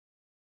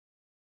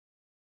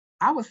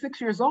 I was 6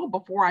 years old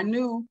before I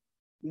knew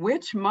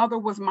which mother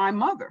was my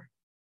mother.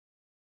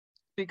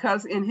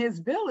 Because in his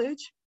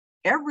village,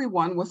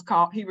 everyone was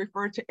called, he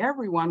referred to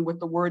everyone with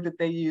the word that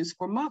they used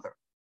for mother.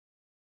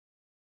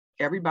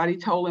 Everybody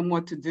told him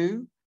what to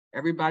do.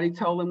 Everybody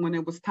told him when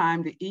it was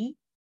time to eat.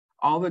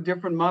 All the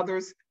different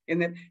mothers,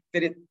 and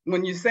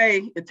when you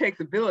say it takes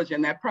a village,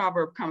 and that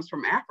proverb comes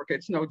from Africa,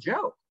 it's no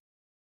joke.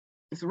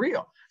 It's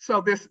real.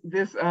 So this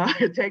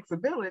it takes a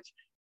village.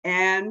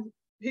 And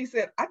he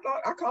said, I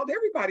thought I called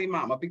everybody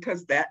mama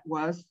because that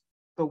was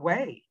the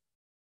way.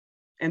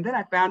 And then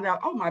I found out,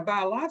 oh, my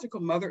biological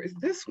mother is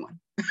this one,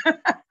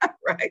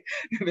 right?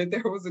 That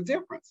there was a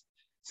difference.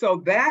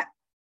 So that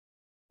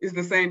is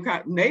the same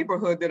kind of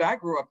neighborhood that I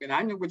grew up in.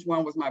 I knew which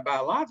one was my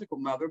biological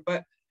mother,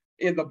 but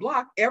in the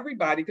block,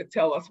 everybody could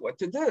tell us what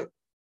to do.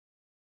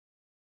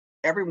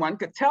 Everyone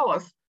could tell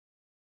us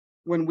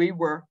when we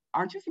were,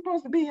 aren't you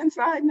supposed to be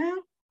inside now?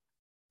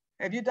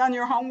 Have you done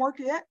your homework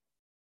yet?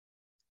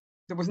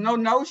 There was no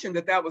notion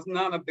that that was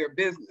none of their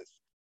business,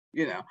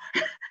 you know.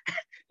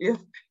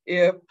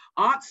 If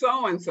aunt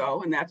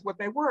so-and-so, and that's what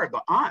they were,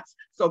 the aunts.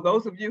 So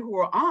those of you who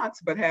are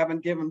aunts but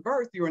haven't given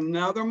birth, you're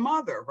another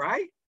mother,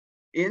 right?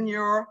 In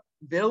your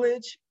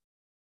village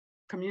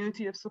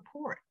community of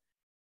support.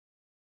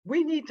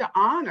 We need to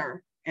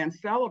honor and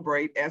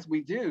celebrate as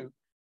we do,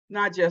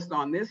 not just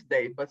on this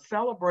day, but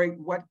celebrate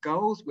what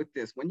goes with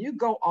this. When you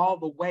go all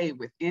the way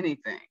with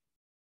anything,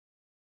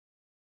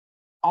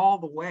 all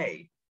the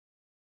way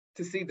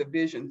to see the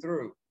vision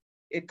through,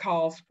 it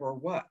calls for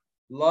what?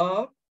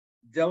 Love,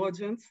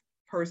 diligence,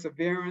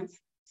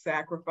 perseverance,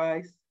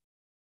 sacrifice.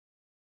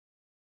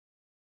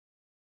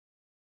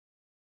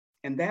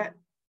 And that,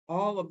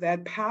 all of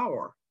that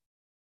power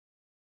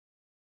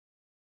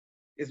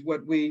is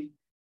what we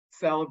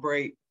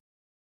celebrate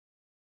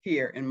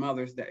here in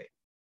Mother's Day.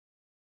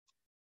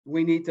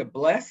 We need to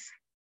bless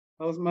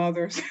those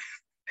mothers,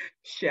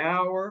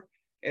 shower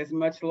as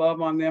much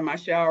love on them. I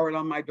showered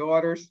on my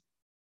daughters.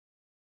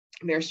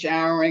 They're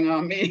showering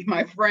on me,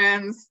 my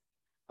friends,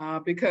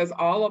 because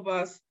all of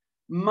us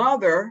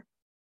mother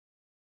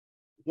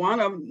one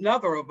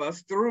another of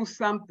us through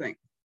something.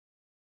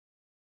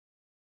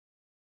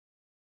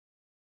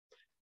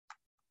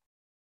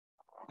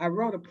 I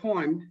wrote a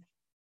poem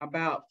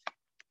about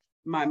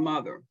my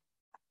mother.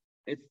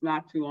 It's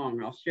not too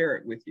long, I'll share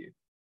it with you.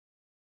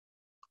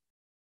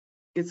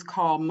 It's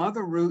called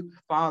Mother Root,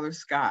 Father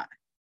Sky.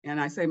 And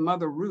I say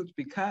Mother Root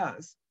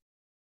because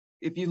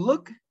if you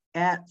look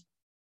at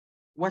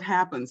what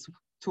happens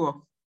to a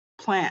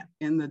plant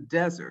in the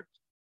desert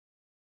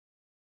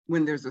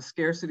when there's a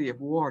scarcity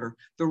of water,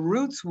 the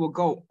roots will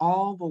go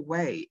all the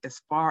way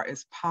as far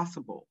as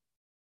possible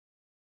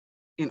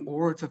in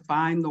order to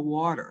find the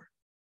water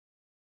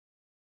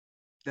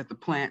that the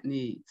plant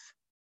needs.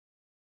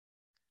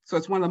 So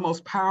it's one of the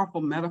most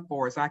powerful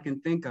metaphors I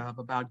can think of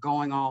about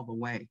going all the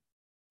way,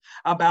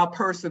 about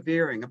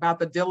persevering, about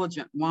the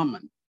diligent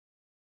woman.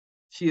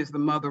 She is the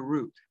mother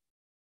root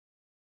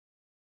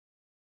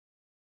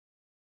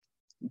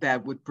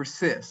that would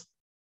persist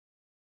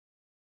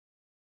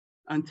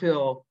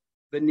until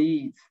the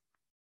needs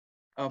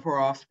of her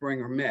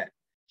offspring are met.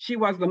 She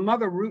was the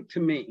mother root to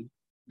me,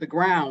 the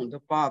ground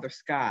of Father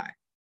Sky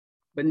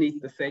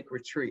beneath the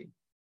sacred tree.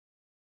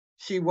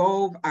 She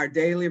wove our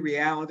daily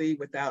reality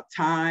without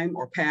time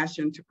or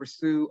passion to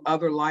pursue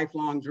other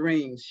lifelong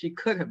dreams she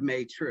could have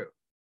made true.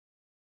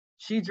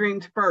 She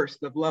dreamed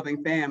first of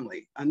loving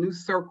family, a new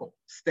circle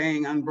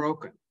staying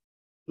unbroken,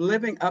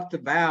 living up to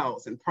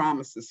vows and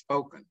promises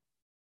spoken.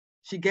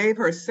 She gave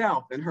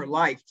herself and her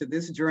life to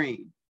this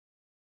dream,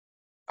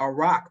 a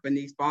rock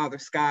beneath Father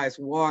Sky's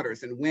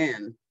waters and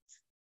winds,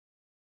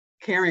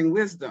 carrying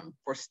wisdom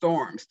for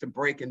storms to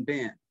break and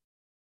bend.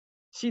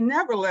 She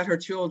never let her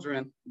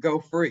children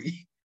go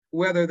free,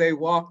 whether they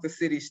walked the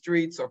city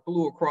streets or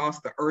flew across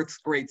the earth's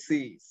great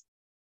seas.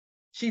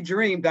 She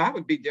dreamed I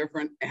would be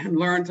different and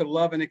learn to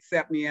love and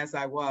accept me as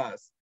I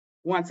was,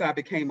 once I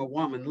became a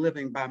woman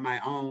living by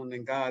my own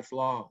and God's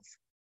laws.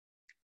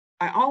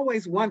 I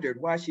always wondered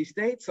why she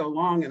stayed so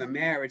long in a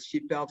marriage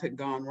she felt had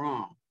gone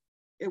wrong.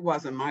 It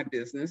wasn't my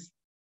business,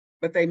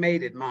 but they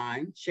made it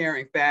mine,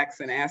 sharing facts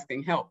and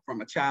asking help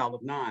from a child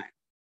of 9.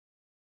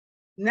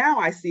 Now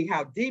I see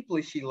how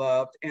deeply she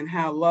loved and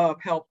how love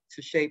helped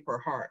to shape her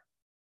heart.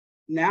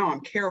 Now I'm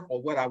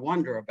careful what I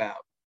wonder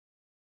about,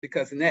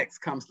 because next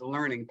comes the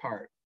learning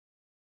part.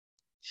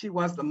 She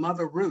was the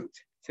mother root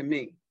to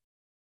me,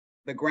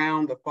 the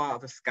ground, the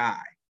father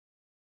sky,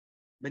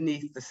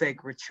 beneath the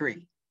sacred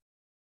tree.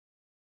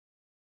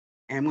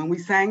 And when we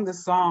sang the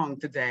song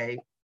today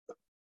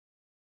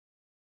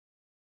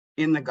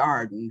in the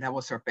garden, that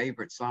was her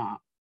favorite song.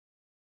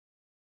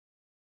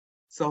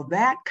 So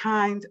that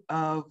kind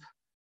of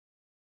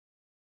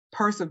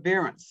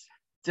perseverance,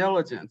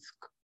 diligence,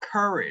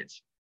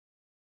 courage,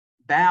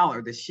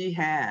 valor that she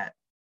had,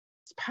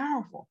 it's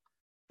powerful.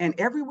 And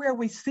everywhere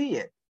we see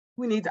it,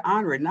 we need to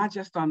honor it, not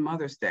just on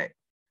Mother's Day.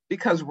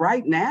 Because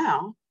right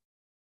now,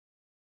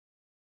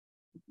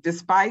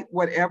 despite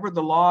whatever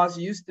the laws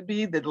used to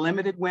be that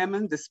limited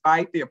women,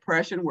 despite the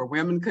oppression where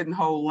women couldn't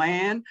hold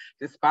land,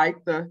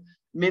 despite the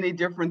many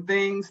different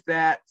things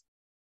that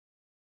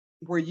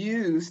were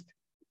used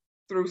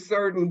through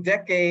certain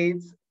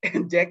decades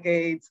and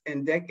decades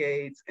and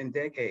decades and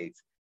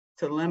decades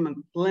to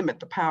limit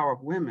the power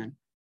of women,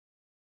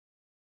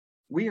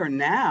 we are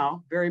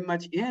now very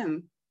much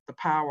in the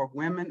power of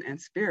women and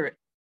spirit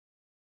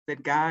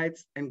that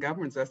guides and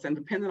governs us, and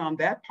dependent on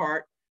that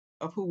part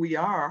of who we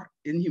are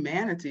in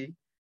humanity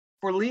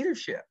for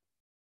leadership,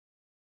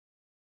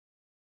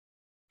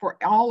 for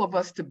all of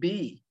us to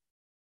be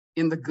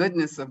in the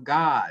goodness of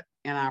God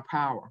and our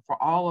power,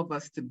 for all of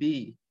us to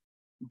be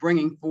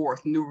bringing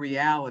forth new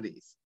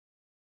realities.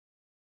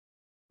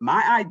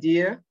 My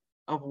idea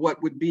of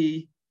what would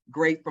be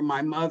great for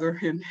my mother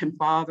and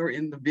father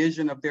in the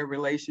vision of their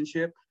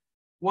relationship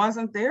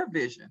wasn't their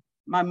vision.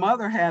 My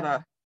mother had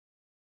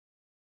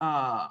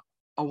a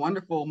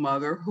wonderful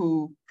mother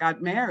who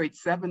got married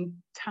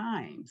 7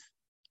 times.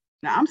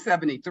 Now I'm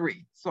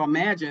 73, so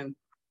imagine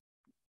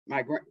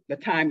the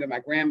time that my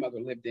grandmother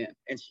lived in,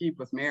 and she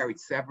was married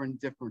 7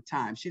 different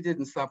times. She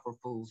didn't suffer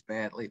fools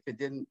badly. If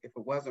it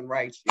wasn't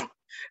right,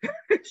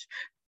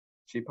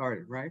 she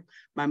parted, right?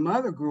 My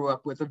mother grew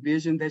up with a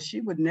vision that she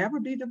would never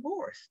be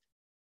divorced,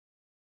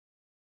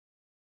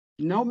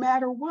 no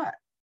matter what.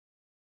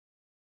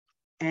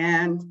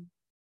 And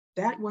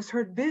that was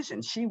her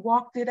vision. She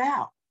walked it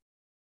out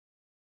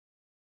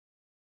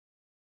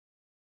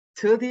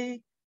to the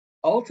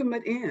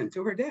ultimate end,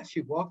 to her death. She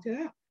walked it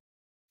out.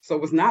 So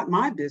it was not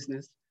my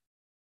business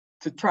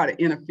to try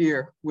to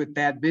interfere with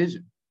that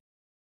vision.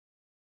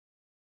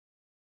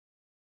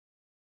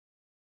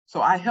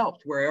 So I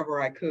helped wherever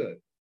I could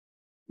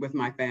with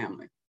my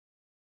family.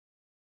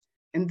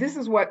 And this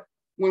is what,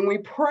 when we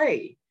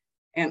pray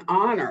and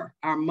honor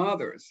our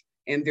mothers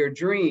and their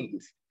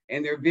dreams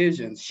and their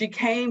visions, she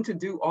came to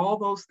do all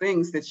those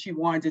things that she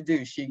wanted to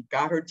do. She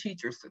got her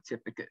teacher's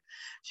certificate.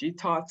 She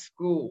taught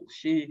school.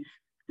 She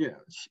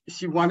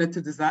wanted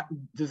to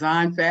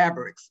design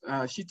fabrics.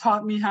 She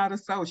taught me how to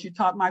sew. She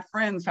taught my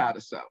friends how to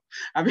sew.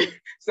 I mean,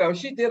 so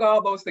she did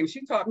all those things.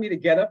 She taught me to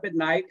get up at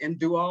night and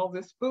do all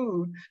this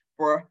food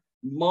for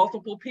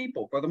multiple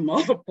people, for the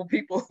multiple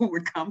people who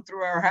would come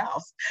through our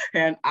house.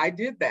 And I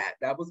did that.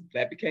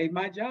 That became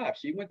my job.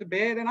 She went to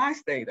bed and I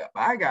stayed up.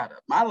 I got up.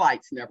 My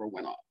lights never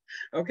went off.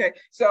 Okay.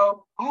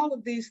 So all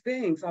of these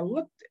things I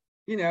looked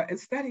at, and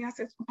studying, I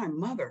said, my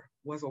mother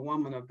was a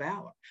woman of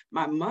valor.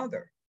 My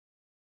mother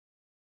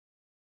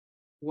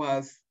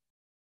was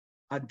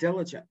a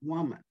diligent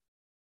woman.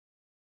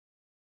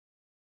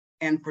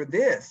 And for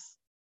this,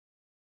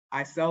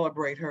 I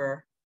celebrate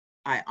her,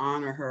 I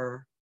honor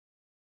her,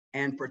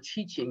 and for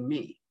teaching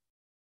me.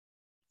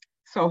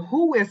 So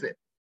who is it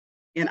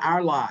in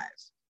our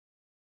lives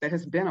that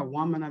has been a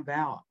woman of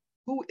valor?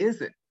 Who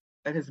is it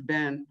that has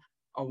been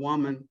a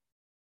woman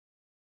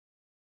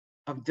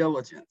of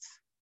diligence?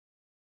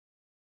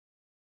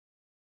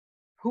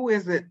 Who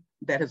is it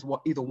that has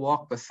either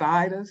walked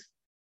beside us,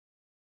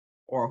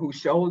 or whose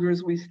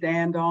shoulders we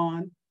stand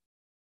on,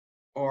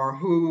 or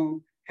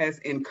who has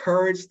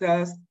encouraged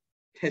us,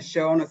 has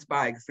shown us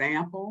by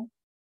example?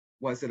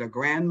 Was it a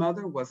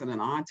grandmother? Was it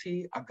an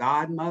auntie, a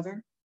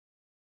godmother?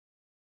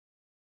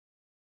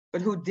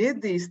 But who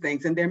did these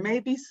things? And there may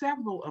be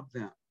several of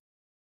them.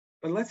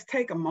 But let's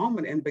take a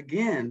moment and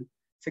begin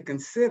to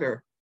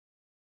consider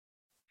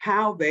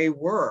how they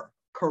were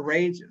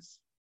courageous,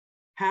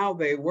 how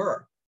they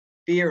were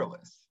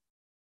fearless.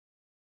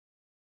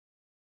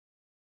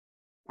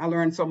 I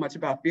learned so much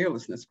about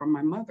fearlessness from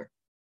my mother.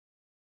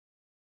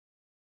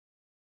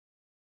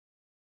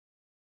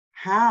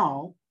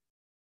 How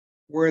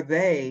were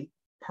they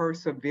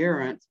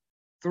perseverant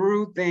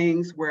through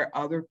things where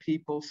other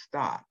people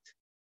stopped?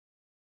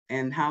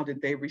 And how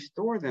did they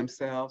restore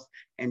themselves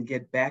and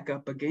get back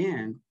up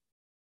again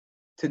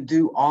to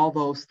do all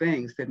those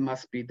things that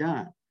must be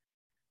done?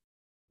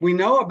 We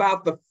know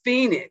about the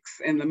phoenix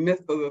and the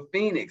myth of the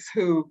phoenix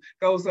who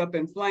goes up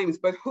in flames,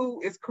 but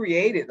who is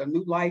created? A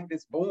new life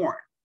is born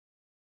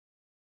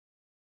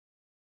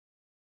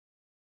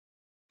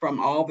from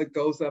all that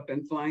goes up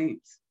in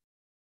flames.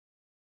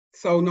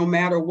 So no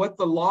matter what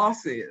the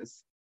loss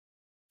is,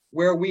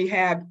 where we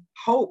have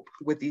hope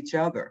with each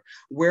other,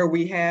 where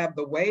we have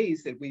the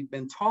ways that we've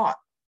been taught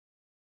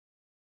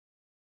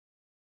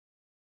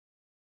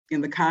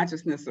in the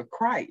consciousness of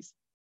Christ,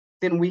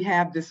 then we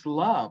have this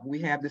love,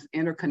 we have this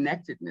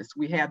interconnectedness,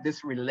 we have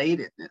this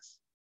relatedness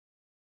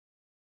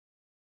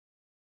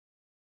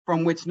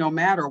from which no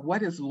matter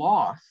what is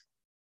lost,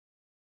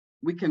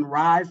 we can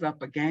rise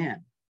up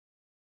again.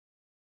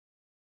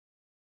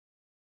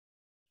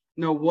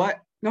 No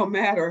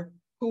matter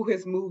who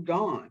has moved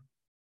on,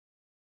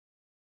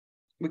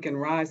 we can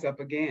rise up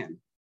again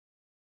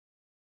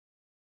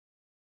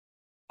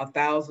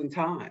 1,000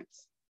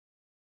 times.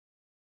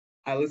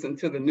 I listen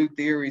to the new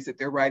theories that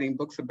they're writing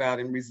books about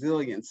in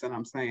resilience, and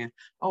I'm saying,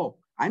 oh,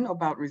 I know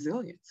about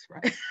resilience,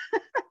 right?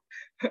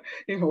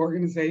 In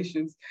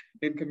organizations,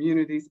 in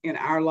communities, in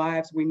our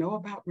lives, we know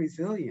about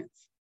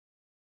resilience.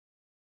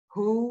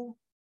 Who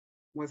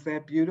was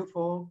that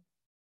beautiful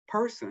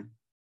person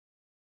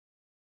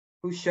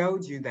who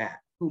showed you that,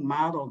 who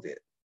modeled it,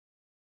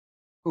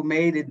 who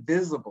made it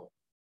visible?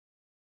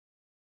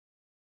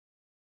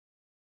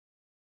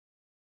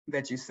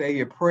 That you say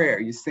your prayer,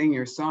 you sing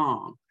your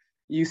song,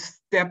 you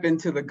step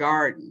into the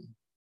garden,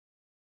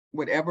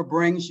 whatever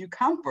brings you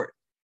comfort.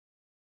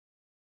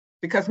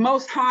 Because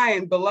Most High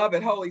and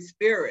beloved Holy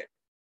Spirit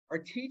are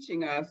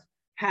teaching us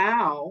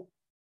how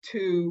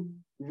to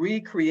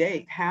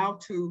recreate, how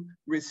to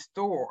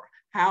restore,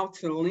 how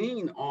to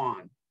lean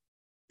on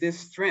this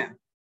strength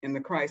in the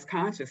Christ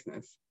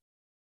consciousness.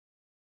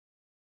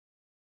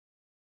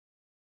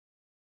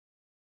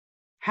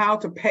 How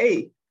to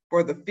pay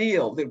for the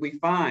field that we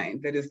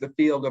find that is the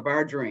field of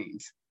our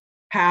dreams.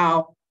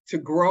 How to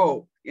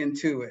grow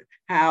into it,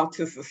 how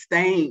to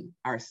sustain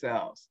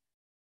ourselves,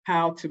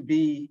 how to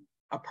be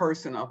a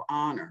person of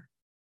honor.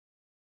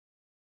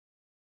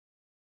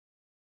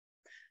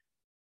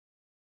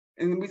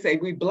 And we say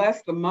we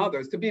bless the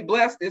mothers. To be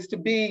blessed is to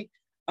be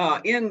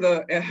in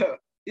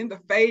the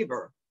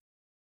favor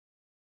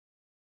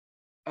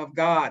of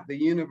God, the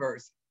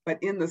universe,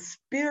 but in the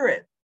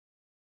spirit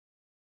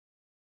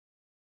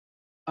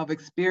of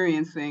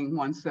experiencing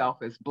oneself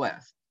as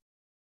blessed.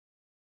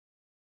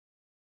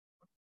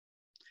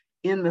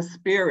 In the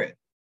spirit.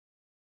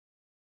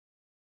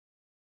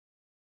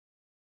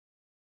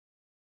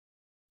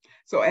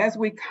 So as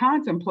we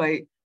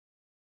contemplate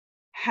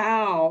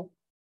how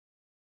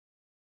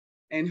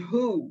and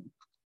who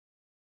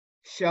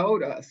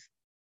showed us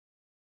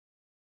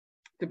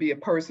to be a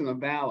person of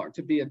valor,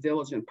 to be a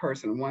diligent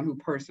person, one who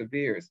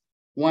perseveres,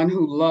 one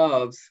who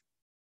loves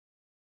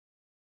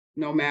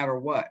no matter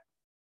what.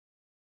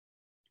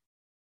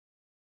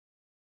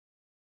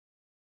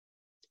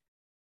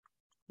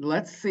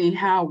 Let's see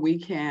how we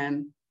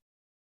can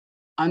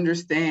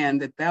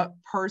understand that that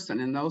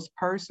person and those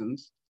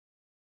persons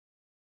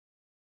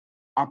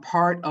are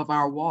part of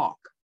our walk.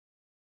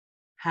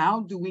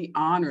 How do we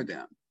honor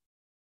them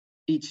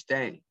each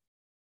day?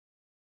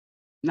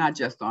 Not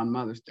just on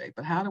Mother's Day,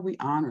 but how do we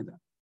honor them?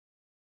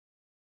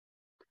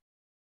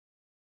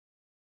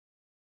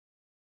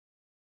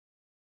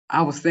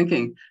 I was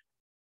thinking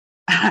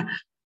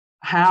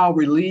how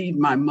relieved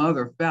my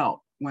mother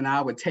felt when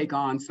I would take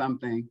on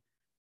something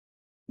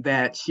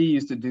that she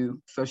used to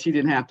do, so she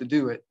didn't have to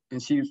do it.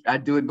 And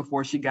I'd do it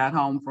before she got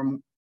home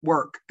from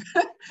work,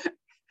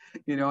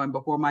 you know, and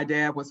before my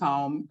dad was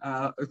home.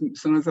 As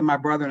soon as my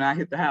brother and I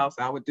hit the house,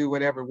 I would do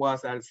whatever it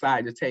was I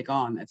decided to take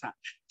on that time.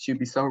 She'd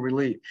be so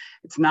relieved.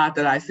 It's not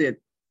that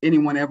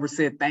anyone ever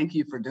said, thank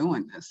you for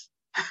doing this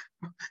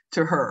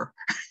to her,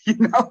 you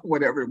know,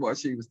 whatever it was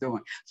she was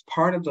doing. It's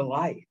part of the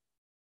life.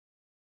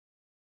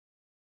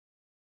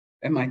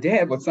 And my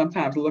dad would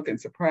sometimes look in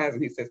surprise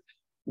and he says,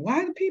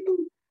 why do people,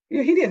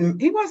 you know,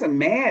 he wasn't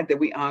mad that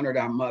we honored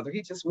our mother.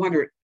 He just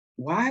wondered,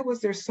 why was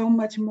there so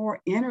much more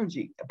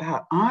energy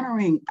about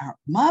honoring our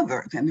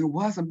mother than there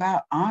was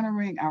about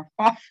honoring our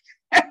father?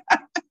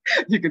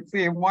 You could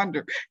see him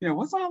wonder, you know,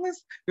 what's all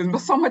this?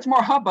 There's so much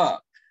more hubbub,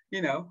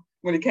 you know,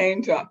 when it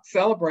came to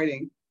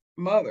celebrating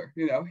mother,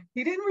 you know.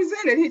 He didn't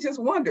resent it. He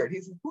just wondered.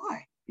 He said,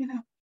 why, you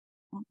know,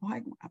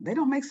 like they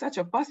don't make such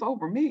a fuss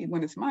over me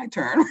when it's my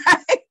turn,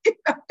 right? You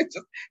know,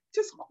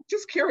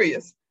 just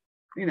curious,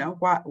 you know,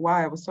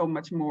 why it was so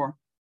much more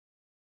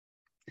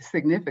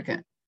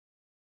significant.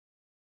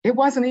 It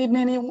wasn't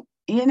even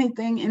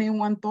anything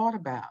anyone thought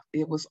about.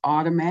 It was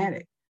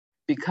automatic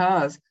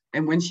because,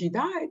 and when she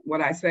died,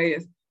 what I say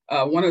is,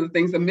 one of the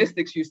things the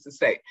mystics used to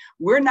say,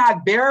 we're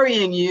not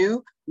burying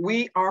you,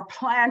 we are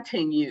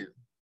planting you.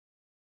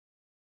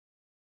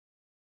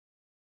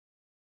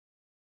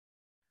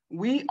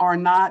 We are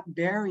not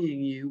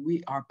burying you,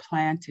 we are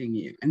planting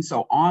you. And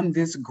so on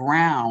this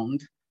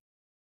ground,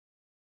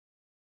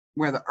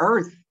 where the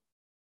earth,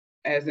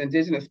 as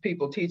indigenous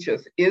people teach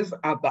us, is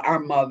our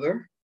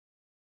mother,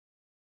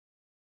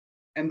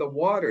 and the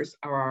waters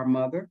are our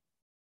mother.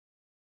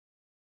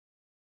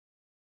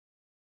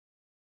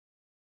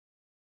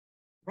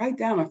 Write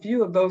down a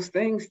few of those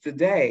things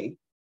today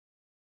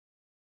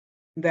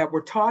that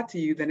were taught to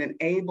you that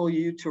enable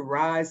you to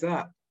rise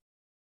up,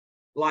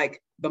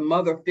 like the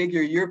mother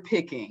figure you're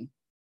picking,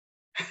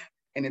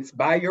 and it's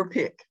by your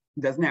pick.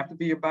 It doesn't have to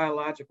be your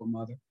biological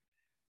mother,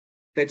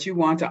 that you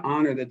want to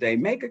honor the day.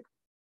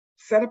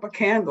 Set up a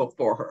candle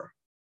for her.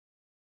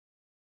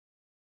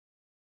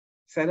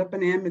 Set up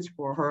an image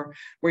for her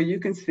where you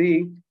can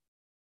see,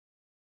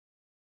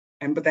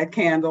 and but that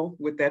candle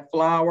with that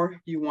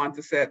flower you want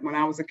to set. When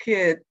I was a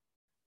kid,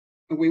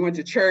 when we went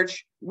to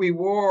church, we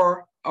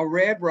wore a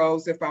red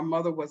rose if our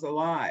mother was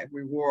alive.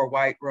 We wore a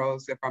white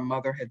rose if our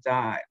mother had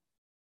died.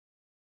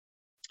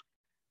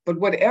 But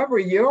whatever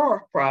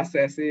your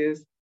process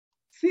is,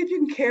 see if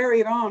you can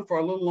carry it on for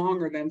a little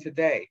longer than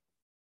today.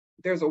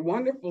 There's a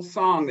wonderful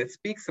song that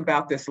speaks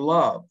about this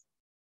love,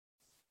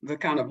 the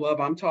kind of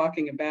love I'm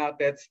talking about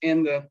that's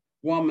in the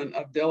Woman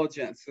of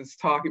Diligence, it's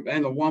talking about,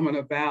 and the Woman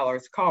of Valor.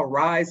 It's called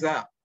Rise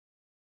Up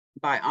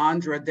by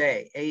Andra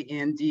Day,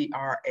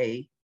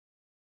 Andraday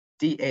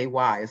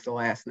is the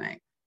last name.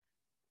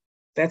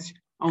 That's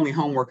only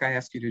homework I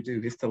ask you to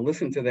do, is to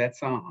listen to that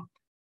song.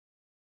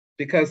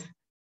 Because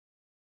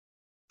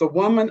the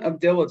woman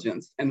of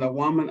diligence and the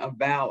woman of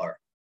valor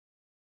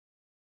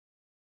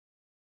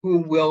who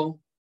will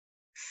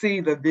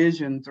see the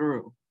vision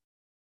through,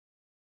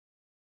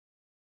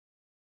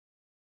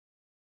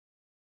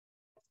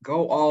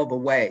 go all the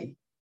way,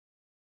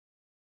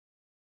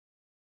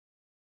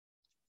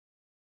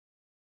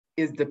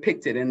 is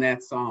depicted in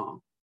that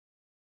song.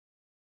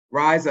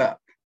 Rise Up.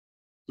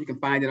 You can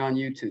find it on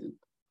YouTube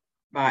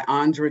by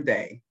Andra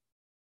Day.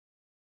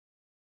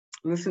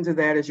 Listen to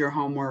that as your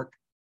homework.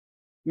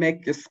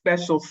 Make a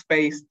special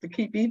space to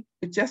keep it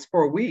just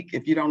for a week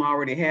if you don't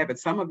already have it.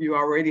 Some of you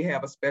already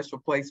have a special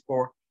place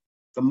for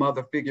the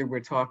mother figure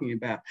we're talking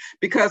about.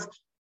 Because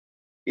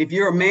if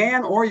you're a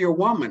man or you're a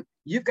woman,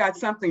 you've got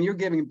something you're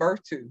giving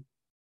birth to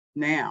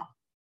now.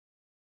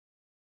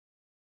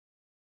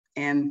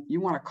 And you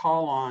want to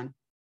call on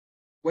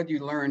what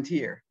you learned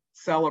here.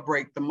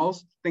 Celebrate. The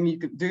most thing you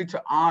could do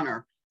to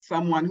honor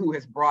someone who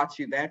has brought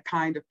you that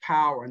kind of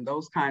power and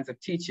those kinds of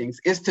teachings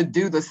is to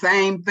do the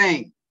same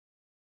thing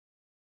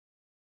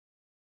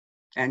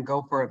and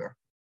go further.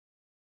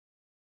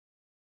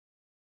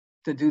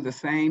 To do the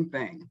same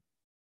thing.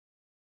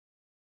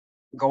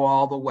 Go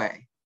all the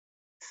way.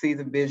 See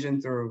the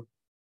vision through.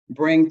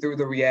 Bring through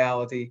the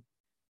reality.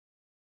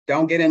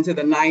 Don't get into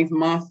the 9th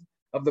month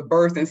of the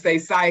birth and say,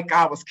 psych,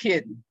 I was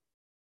kidding.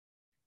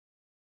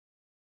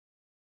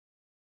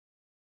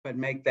 But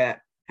make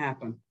that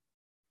happen.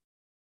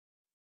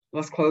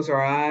 Let's close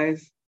our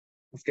eyes.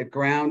 Let's get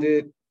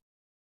grounded.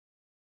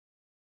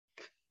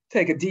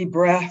 Take a deep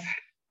breath.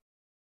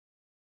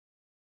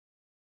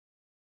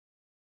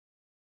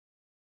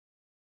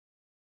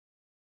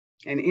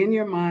 And in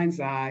your mind's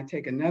eye,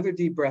 take another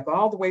deep breath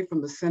all the way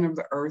from the center of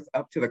the earth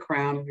up to the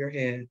crown of your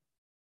head.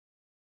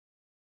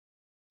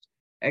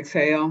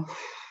 Exhale.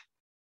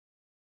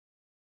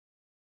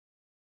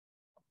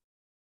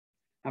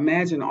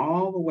 Imagine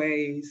all the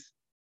ways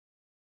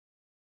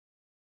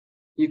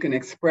you can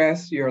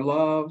express your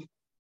love,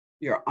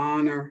 your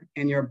honor,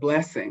 and your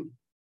blessing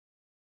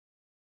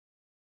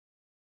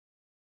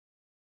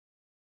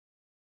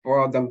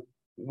for the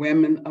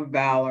women of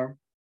valor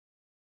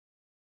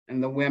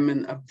and the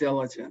women of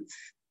diligence.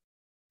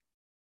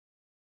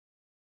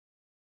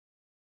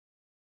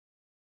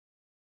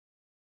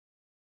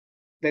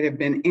 That have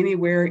been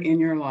anywhere in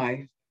your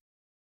life,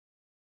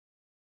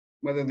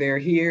 whether they're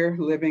here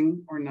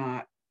living or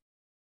not.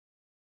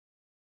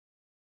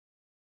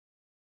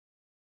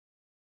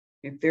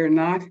 If they're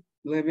not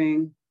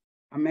living,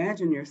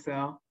 imagine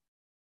yourself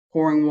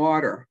pouring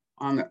water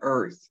on the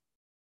earth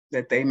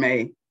that they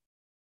may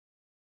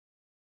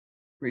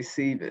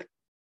receive it,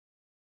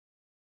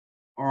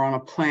 or on a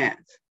plant,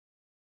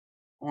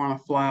 or on a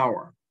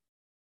flower.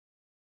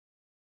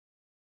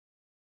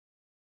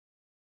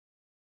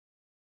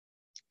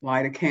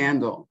 Light a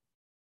candle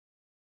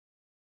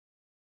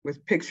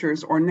with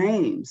pictures or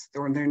names,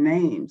 or their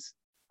names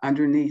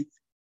underneath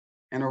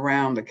and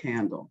around the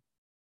candle.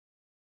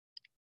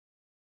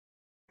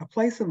 A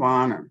place of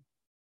honor.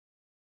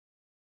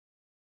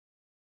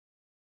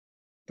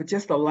 But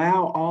just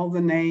allow all the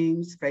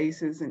names,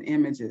 faces, and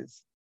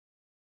images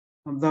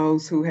of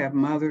those who have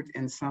mothered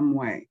in some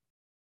way.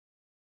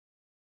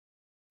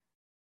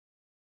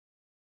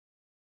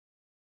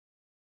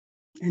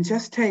 And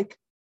just take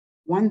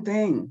one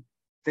thing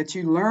that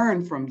you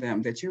learn from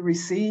them, that you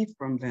receive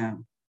from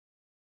them,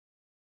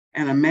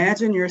 and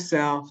imagine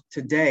yourself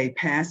today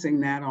passing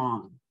that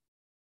on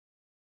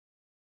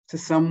to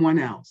someone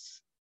else.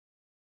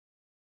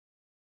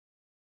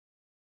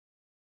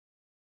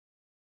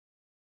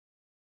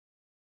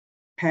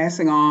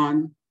 Passing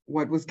on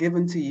what was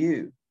given to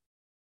you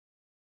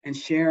and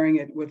sharing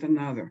it with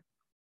another.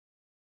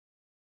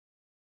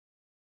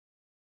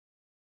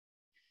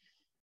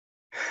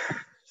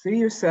 See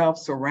yourself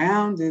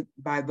surrounded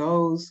by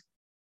those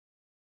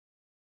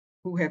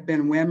who have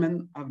been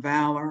women of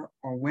valor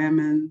or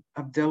women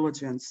of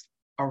diligence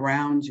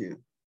around you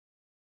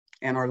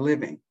and are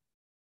living.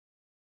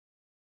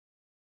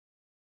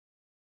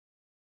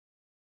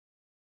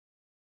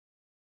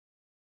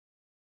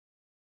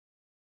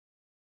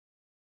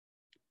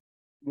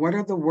 What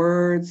are the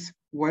words?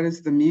 What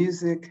is the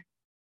music?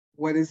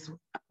 What is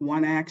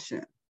one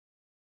action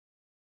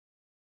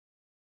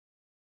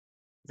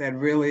that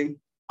really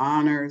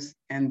honors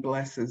and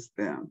blesses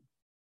them?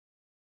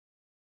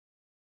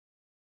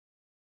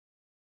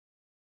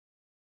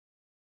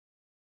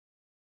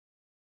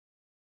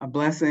 A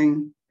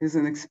blessing is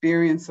an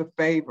experience of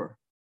favor.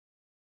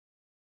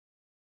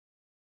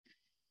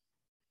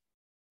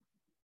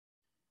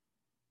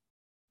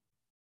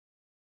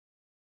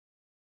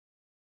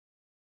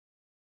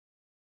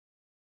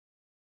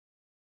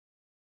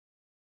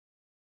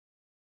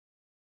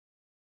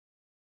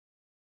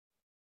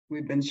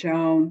 We've been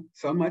shown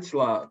so much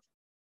love.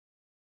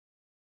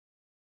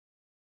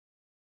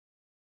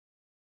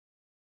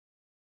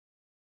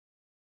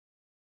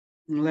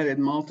 And let it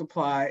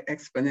multiply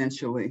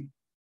exponentially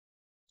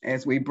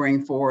as we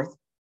bring forth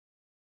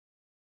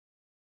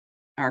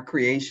our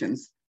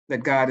creations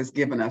that God has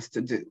given us to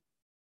do,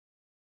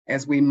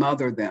 as we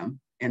mother them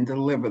and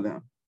deliver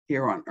them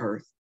here on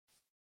earth.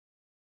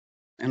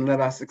 And let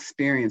us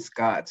experience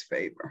God's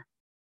favor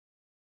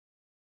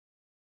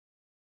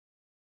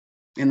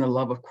in the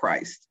love of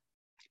Christ.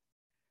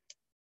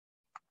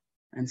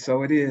 And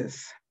so it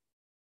is.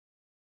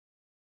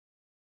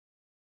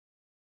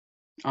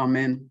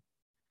 Amen.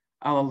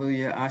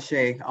 Hallelujah.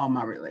 Ashe, all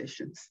my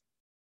relations.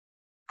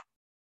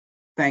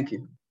 Thank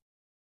you.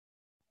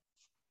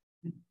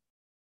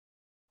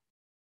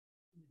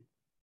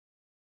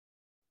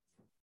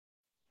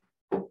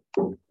 Thank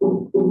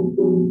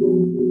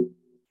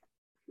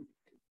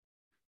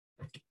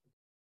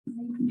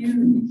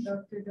you,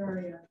 Dr.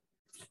 Daria.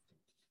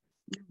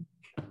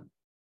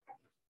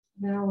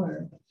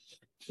 Valor,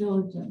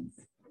 diligence,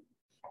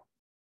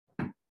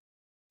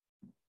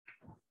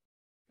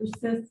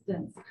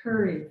 persistence,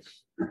 courage.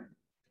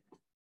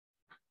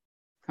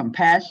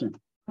 Compassion.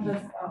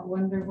 That's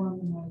Wonder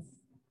Woman was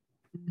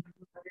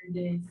modern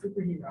day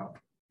superhero.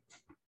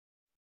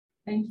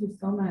 Thank you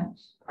so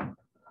much.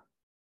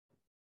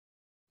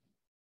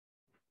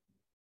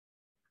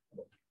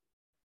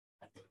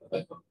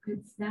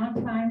 It's now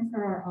time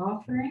for our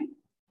offering.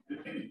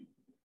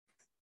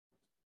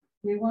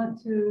 We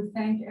want to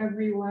thank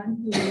everyone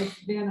who has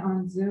been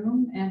on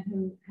Zoom and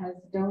who has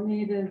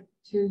donated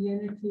to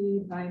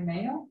Unity by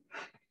mail.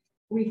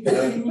 We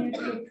continue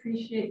to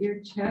appreciate your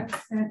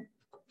checks sent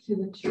to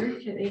the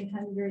church at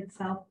 800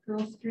 South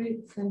Pearl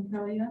Street,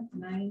 Centralia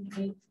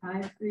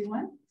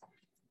 98531.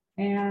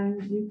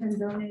 And you can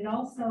donate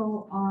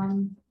also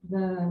on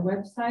the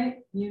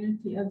website,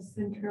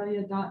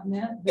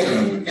 unityofcentralia.net.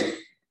 There is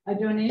a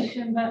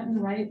donation button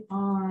right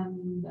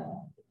on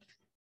the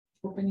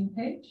opening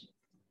page.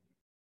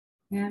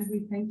 And we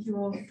thank you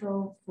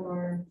also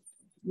for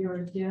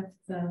your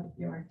gifts of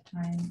your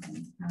time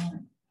and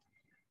talent.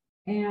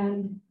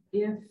 And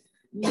if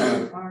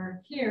you are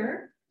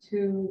here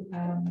to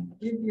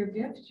give your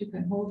gifts, you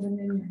can hold them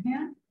in your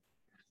hand.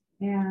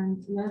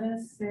 And let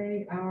us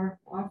say our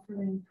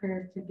offering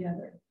prayer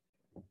together.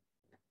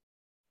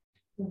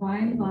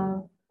 Divine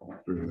love,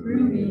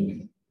 through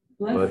me,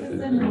 blesses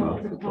and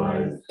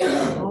multiplies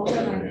all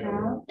that I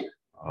have,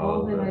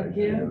 all that I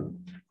give,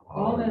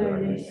 all that I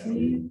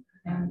receive,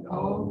 and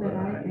all that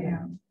I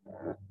am.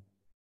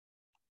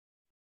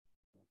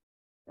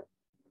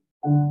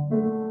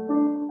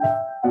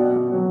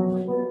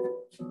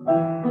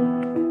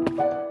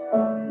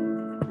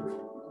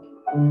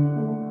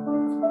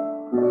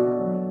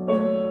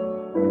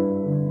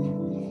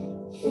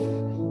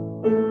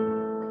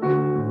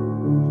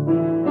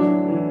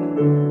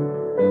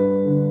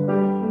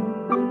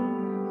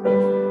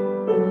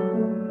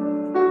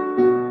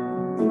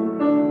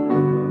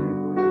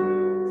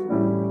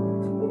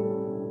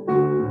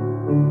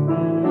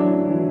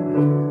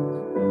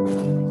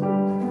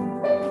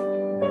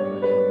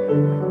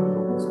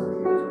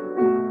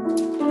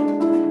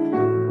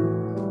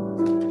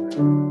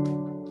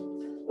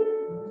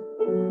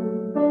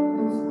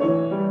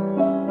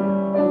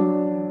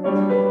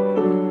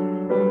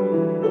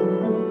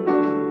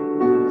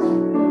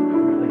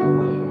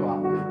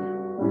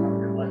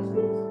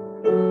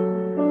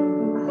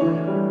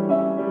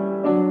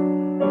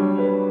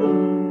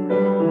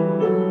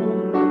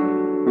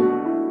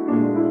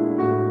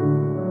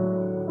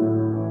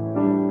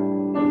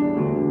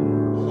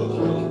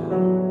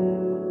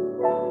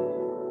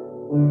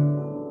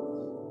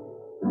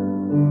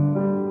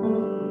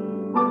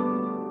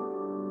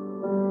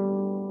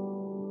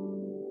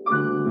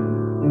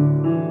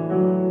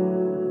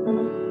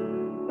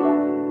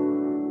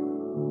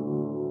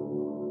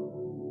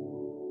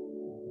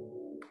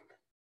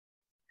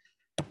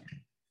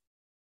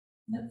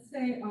 Let's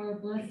say our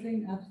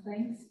blessing of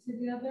thanks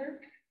together.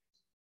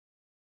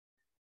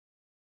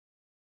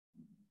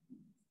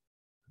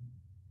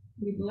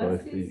 We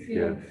bless these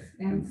gifts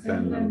and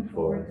send them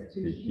forth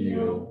to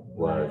heal,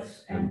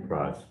 bless, and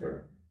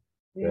prosper.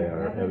 They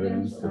are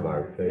evidence of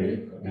our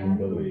faith and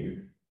belief.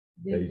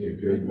 They do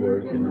good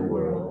work in the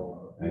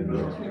world and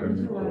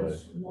return to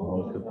us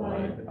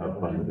multiplied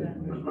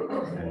abundantly,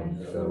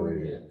 and so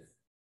it is.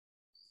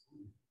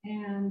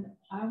 And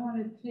I want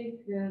to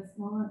take this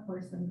moment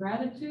for some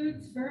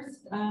gratitudes.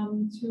 First,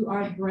 to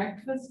our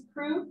breakfast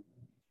crew.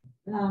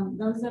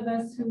 Those of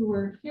us who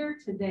were here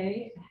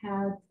today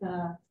had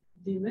the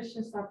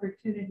delicious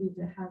opportunity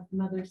to have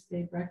Mother's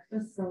Day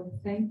breakfast. So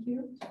thank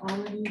you to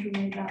all of you who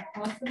made that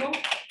possible.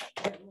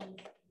 It was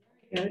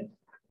very good.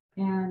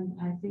 And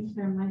I think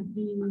there might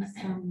be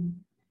some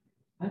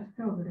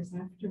leftovers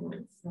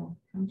afterwards, so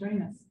come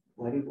join us.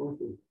 Plenty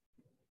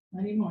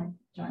more,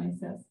 Johnny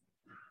says.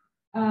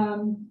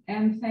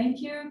 And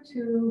thank you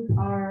to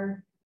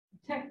our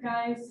tech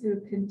guys who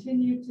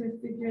continue to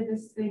figure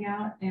this thing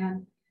out.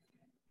 And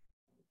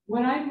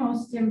what I'm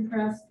most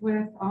impressed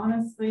with,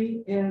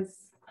 honestly,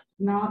 is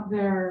not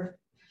their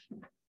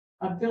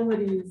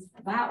abilities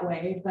that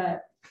way,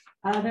 but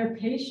their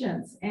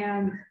patience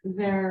and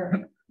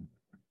their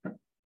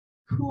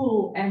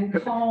cool and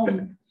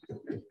calm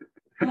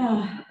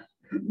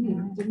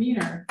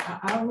demeanor.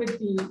 I would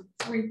be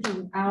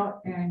freaking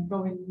out and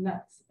going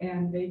nuts,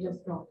 and they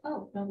just go,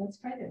 oh, no, let's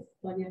try this.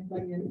 Plug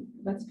in,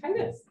 let's try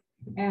this.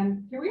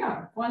 And here we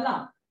are,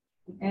 voila.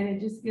 And it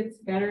just gets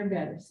better and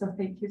better. So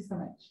thank you so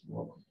much.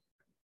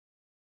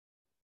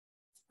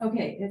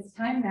 Okay, it's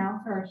time now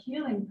for our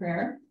healing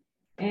prayer.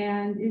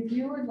 And if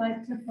you would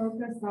like to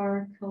focus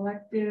our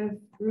collective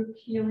group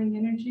healing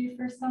energy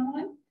for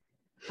someone,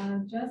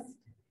 just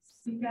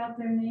speak out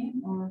their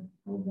name or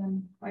hold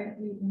them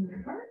quietly in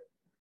your heart.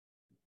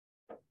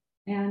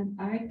 And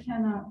I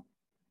cannot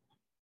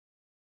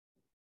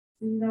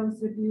see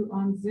those of you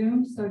on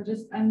Zoom, so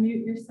just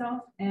unmute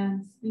yourself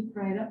and speak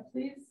right up,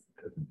 please.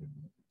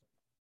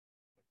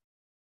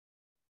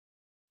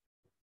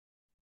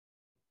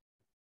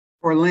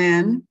 For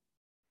Lynn.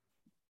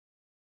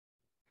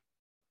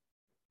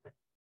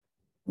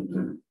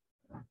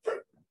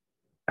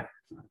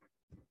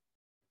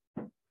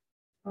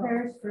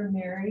 Prayers for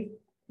Mary,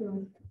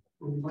 who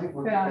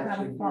had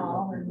a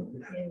fall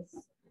and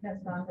has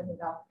gone to the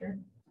doctor.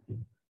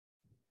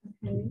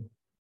 Okay.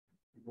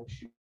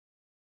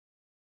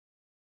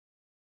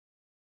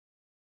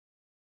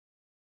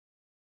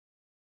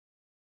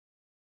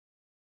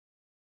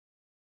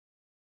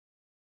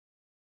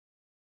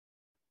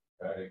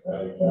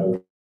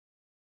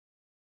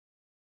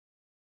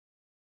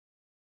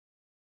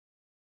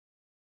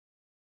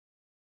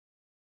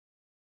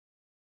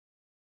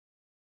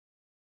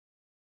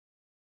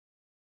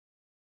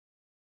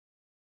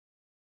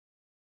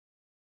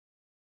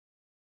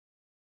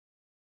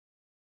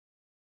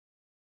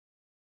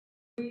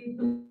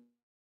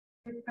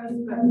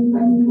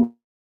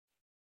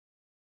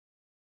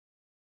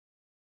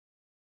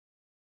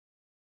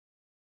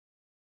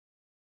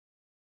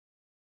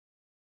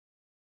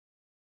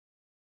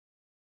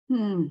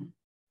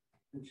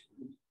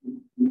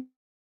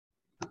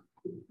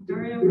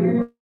 Daria,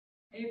 we're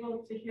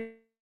able to hear.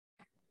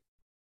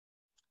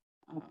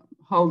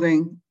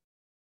 Holding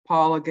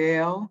Paula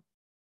Gale,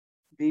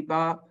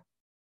 Bebop,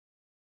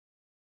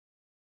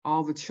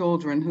 all the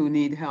children who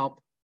need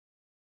help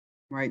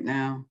right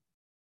now.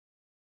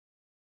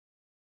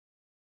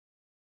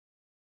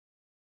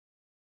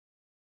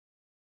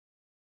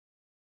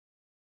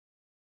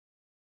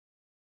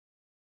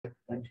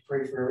 Let's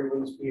pray for everyone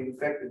who's being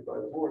affected by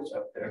the wars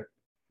out there.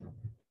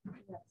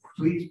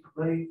 Please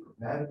pray for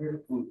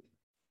Vladimir Putin.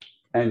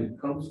 And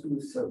Comes to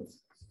his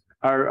senses.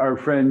 our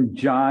friend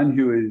John,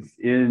 who is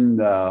in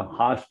the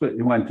hospital,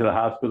 he went to the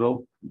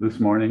hospital this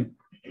morning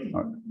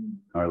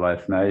or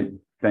last night.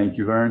 Thank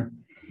you, Vern.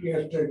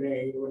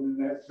 Yesterday,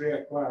 when at 3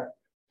 o'clock.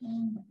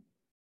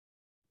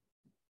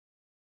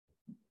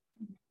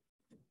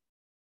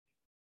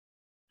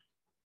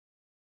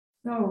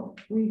 So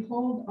we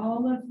hold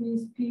all of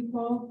these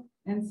people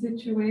and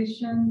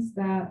situations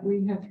that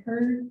we have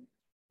heard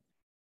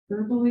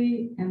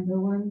verbally and the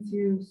ones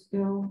you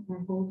still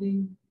are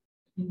holding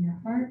in your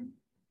heart.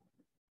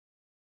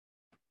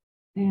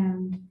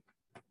 And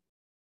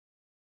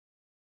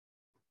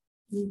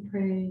we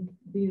pray,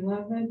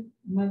 beloved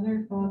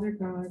Mother, Father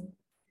God,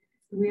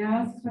 we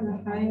ask for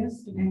the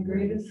highest and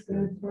greatest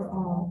good for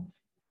all,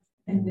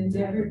 and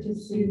endeavor to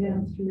see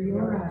them through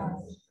your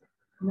eyes,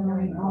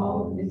 knowing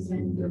all is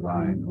in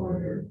divine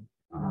order.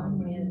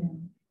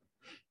 Amen.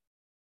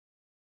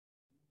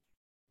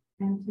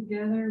 And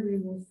together we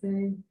will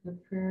say the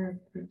prayer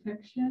of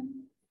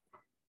protection.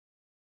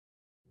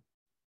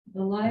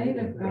 The light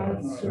of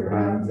God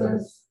surrounds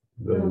us.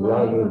 The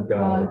love of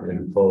God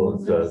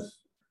enfolds us.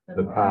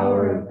 The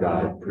power of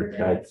God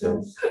protects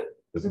us.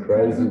 The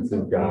presence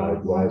of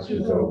God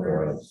watches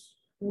over us.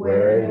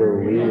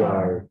 Wherever we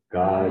are,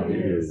 God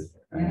is,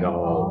 and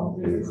all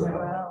is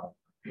well.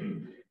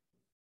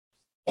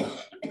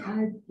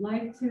 I'd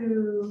like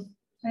to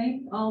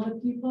thank all the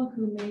people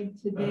who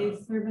made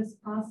today's service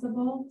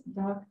possible.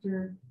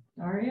 Dr.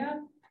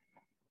 Daria,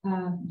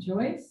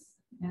 Joyce,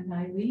 and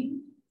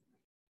Eileen,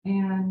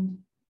 and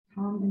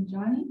Tom and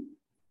Johnny.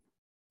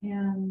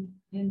 And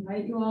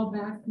invite you all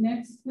back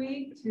next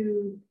week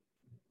to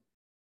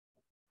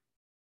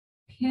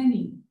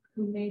Penny,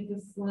 who made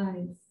the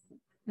slides.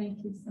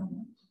 Thank you so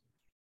much.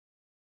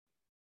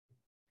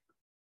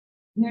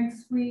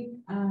 Next week,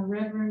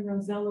 Reverend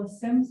Rosella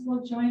Sims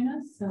will join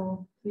us,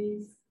 so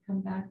please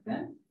come back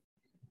then.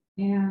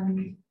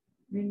 And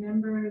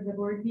remember the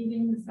board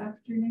meeting this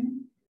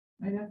afternoon,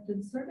 right after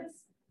the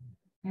service,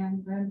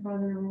 and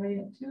Grandfather Roy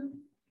at 2.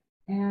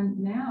 And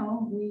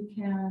now we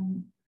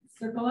can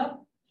circle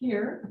up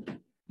here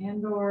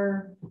and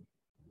or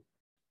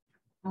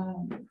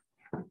an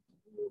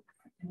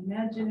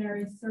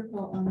imaginary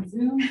circle on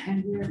Zoom,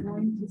 and we are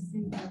going to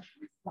sing a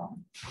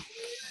song.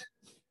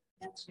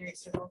 Imaginary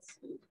circles.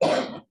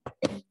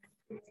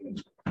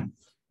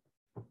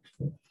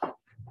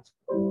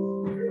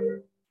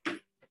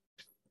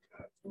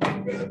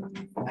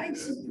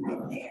 Nice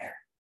in there.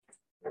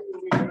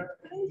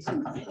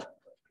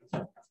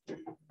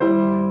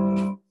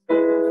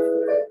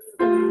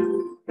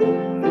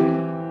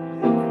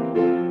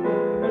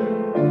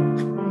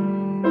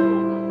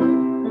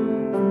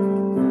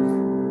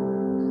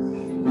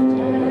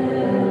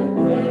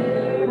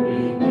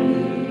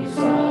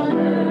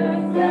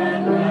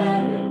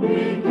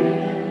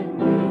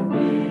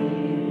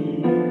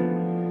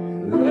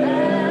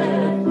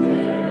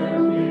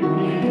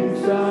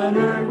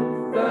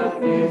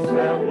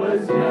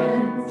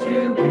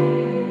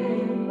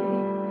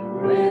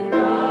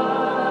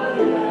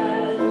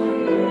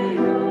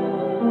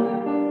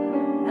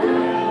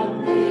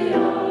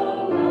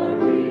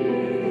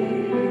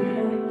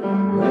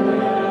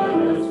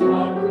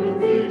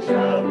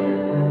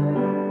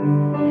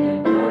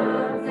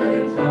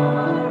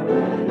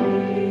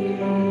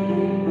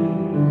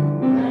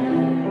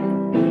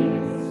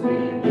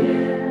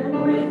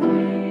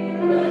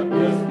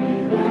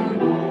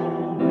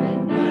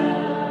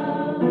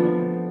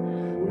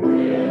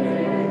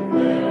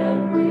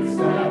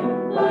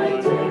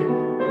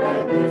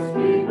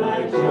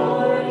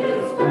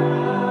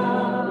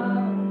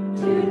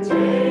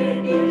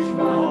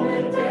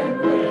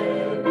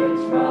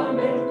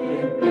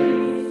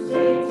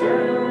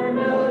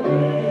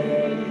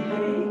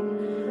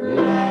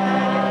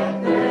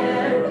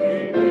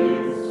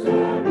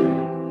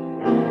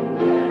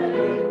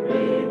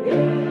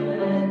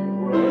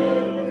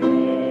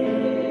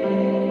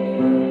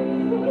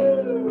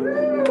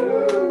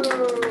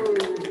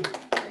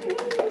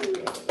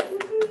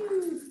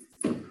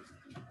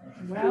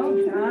 Well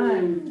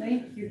done.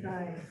 Thank you,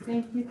 guys.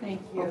 Thank you,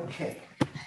 thank you. Okay.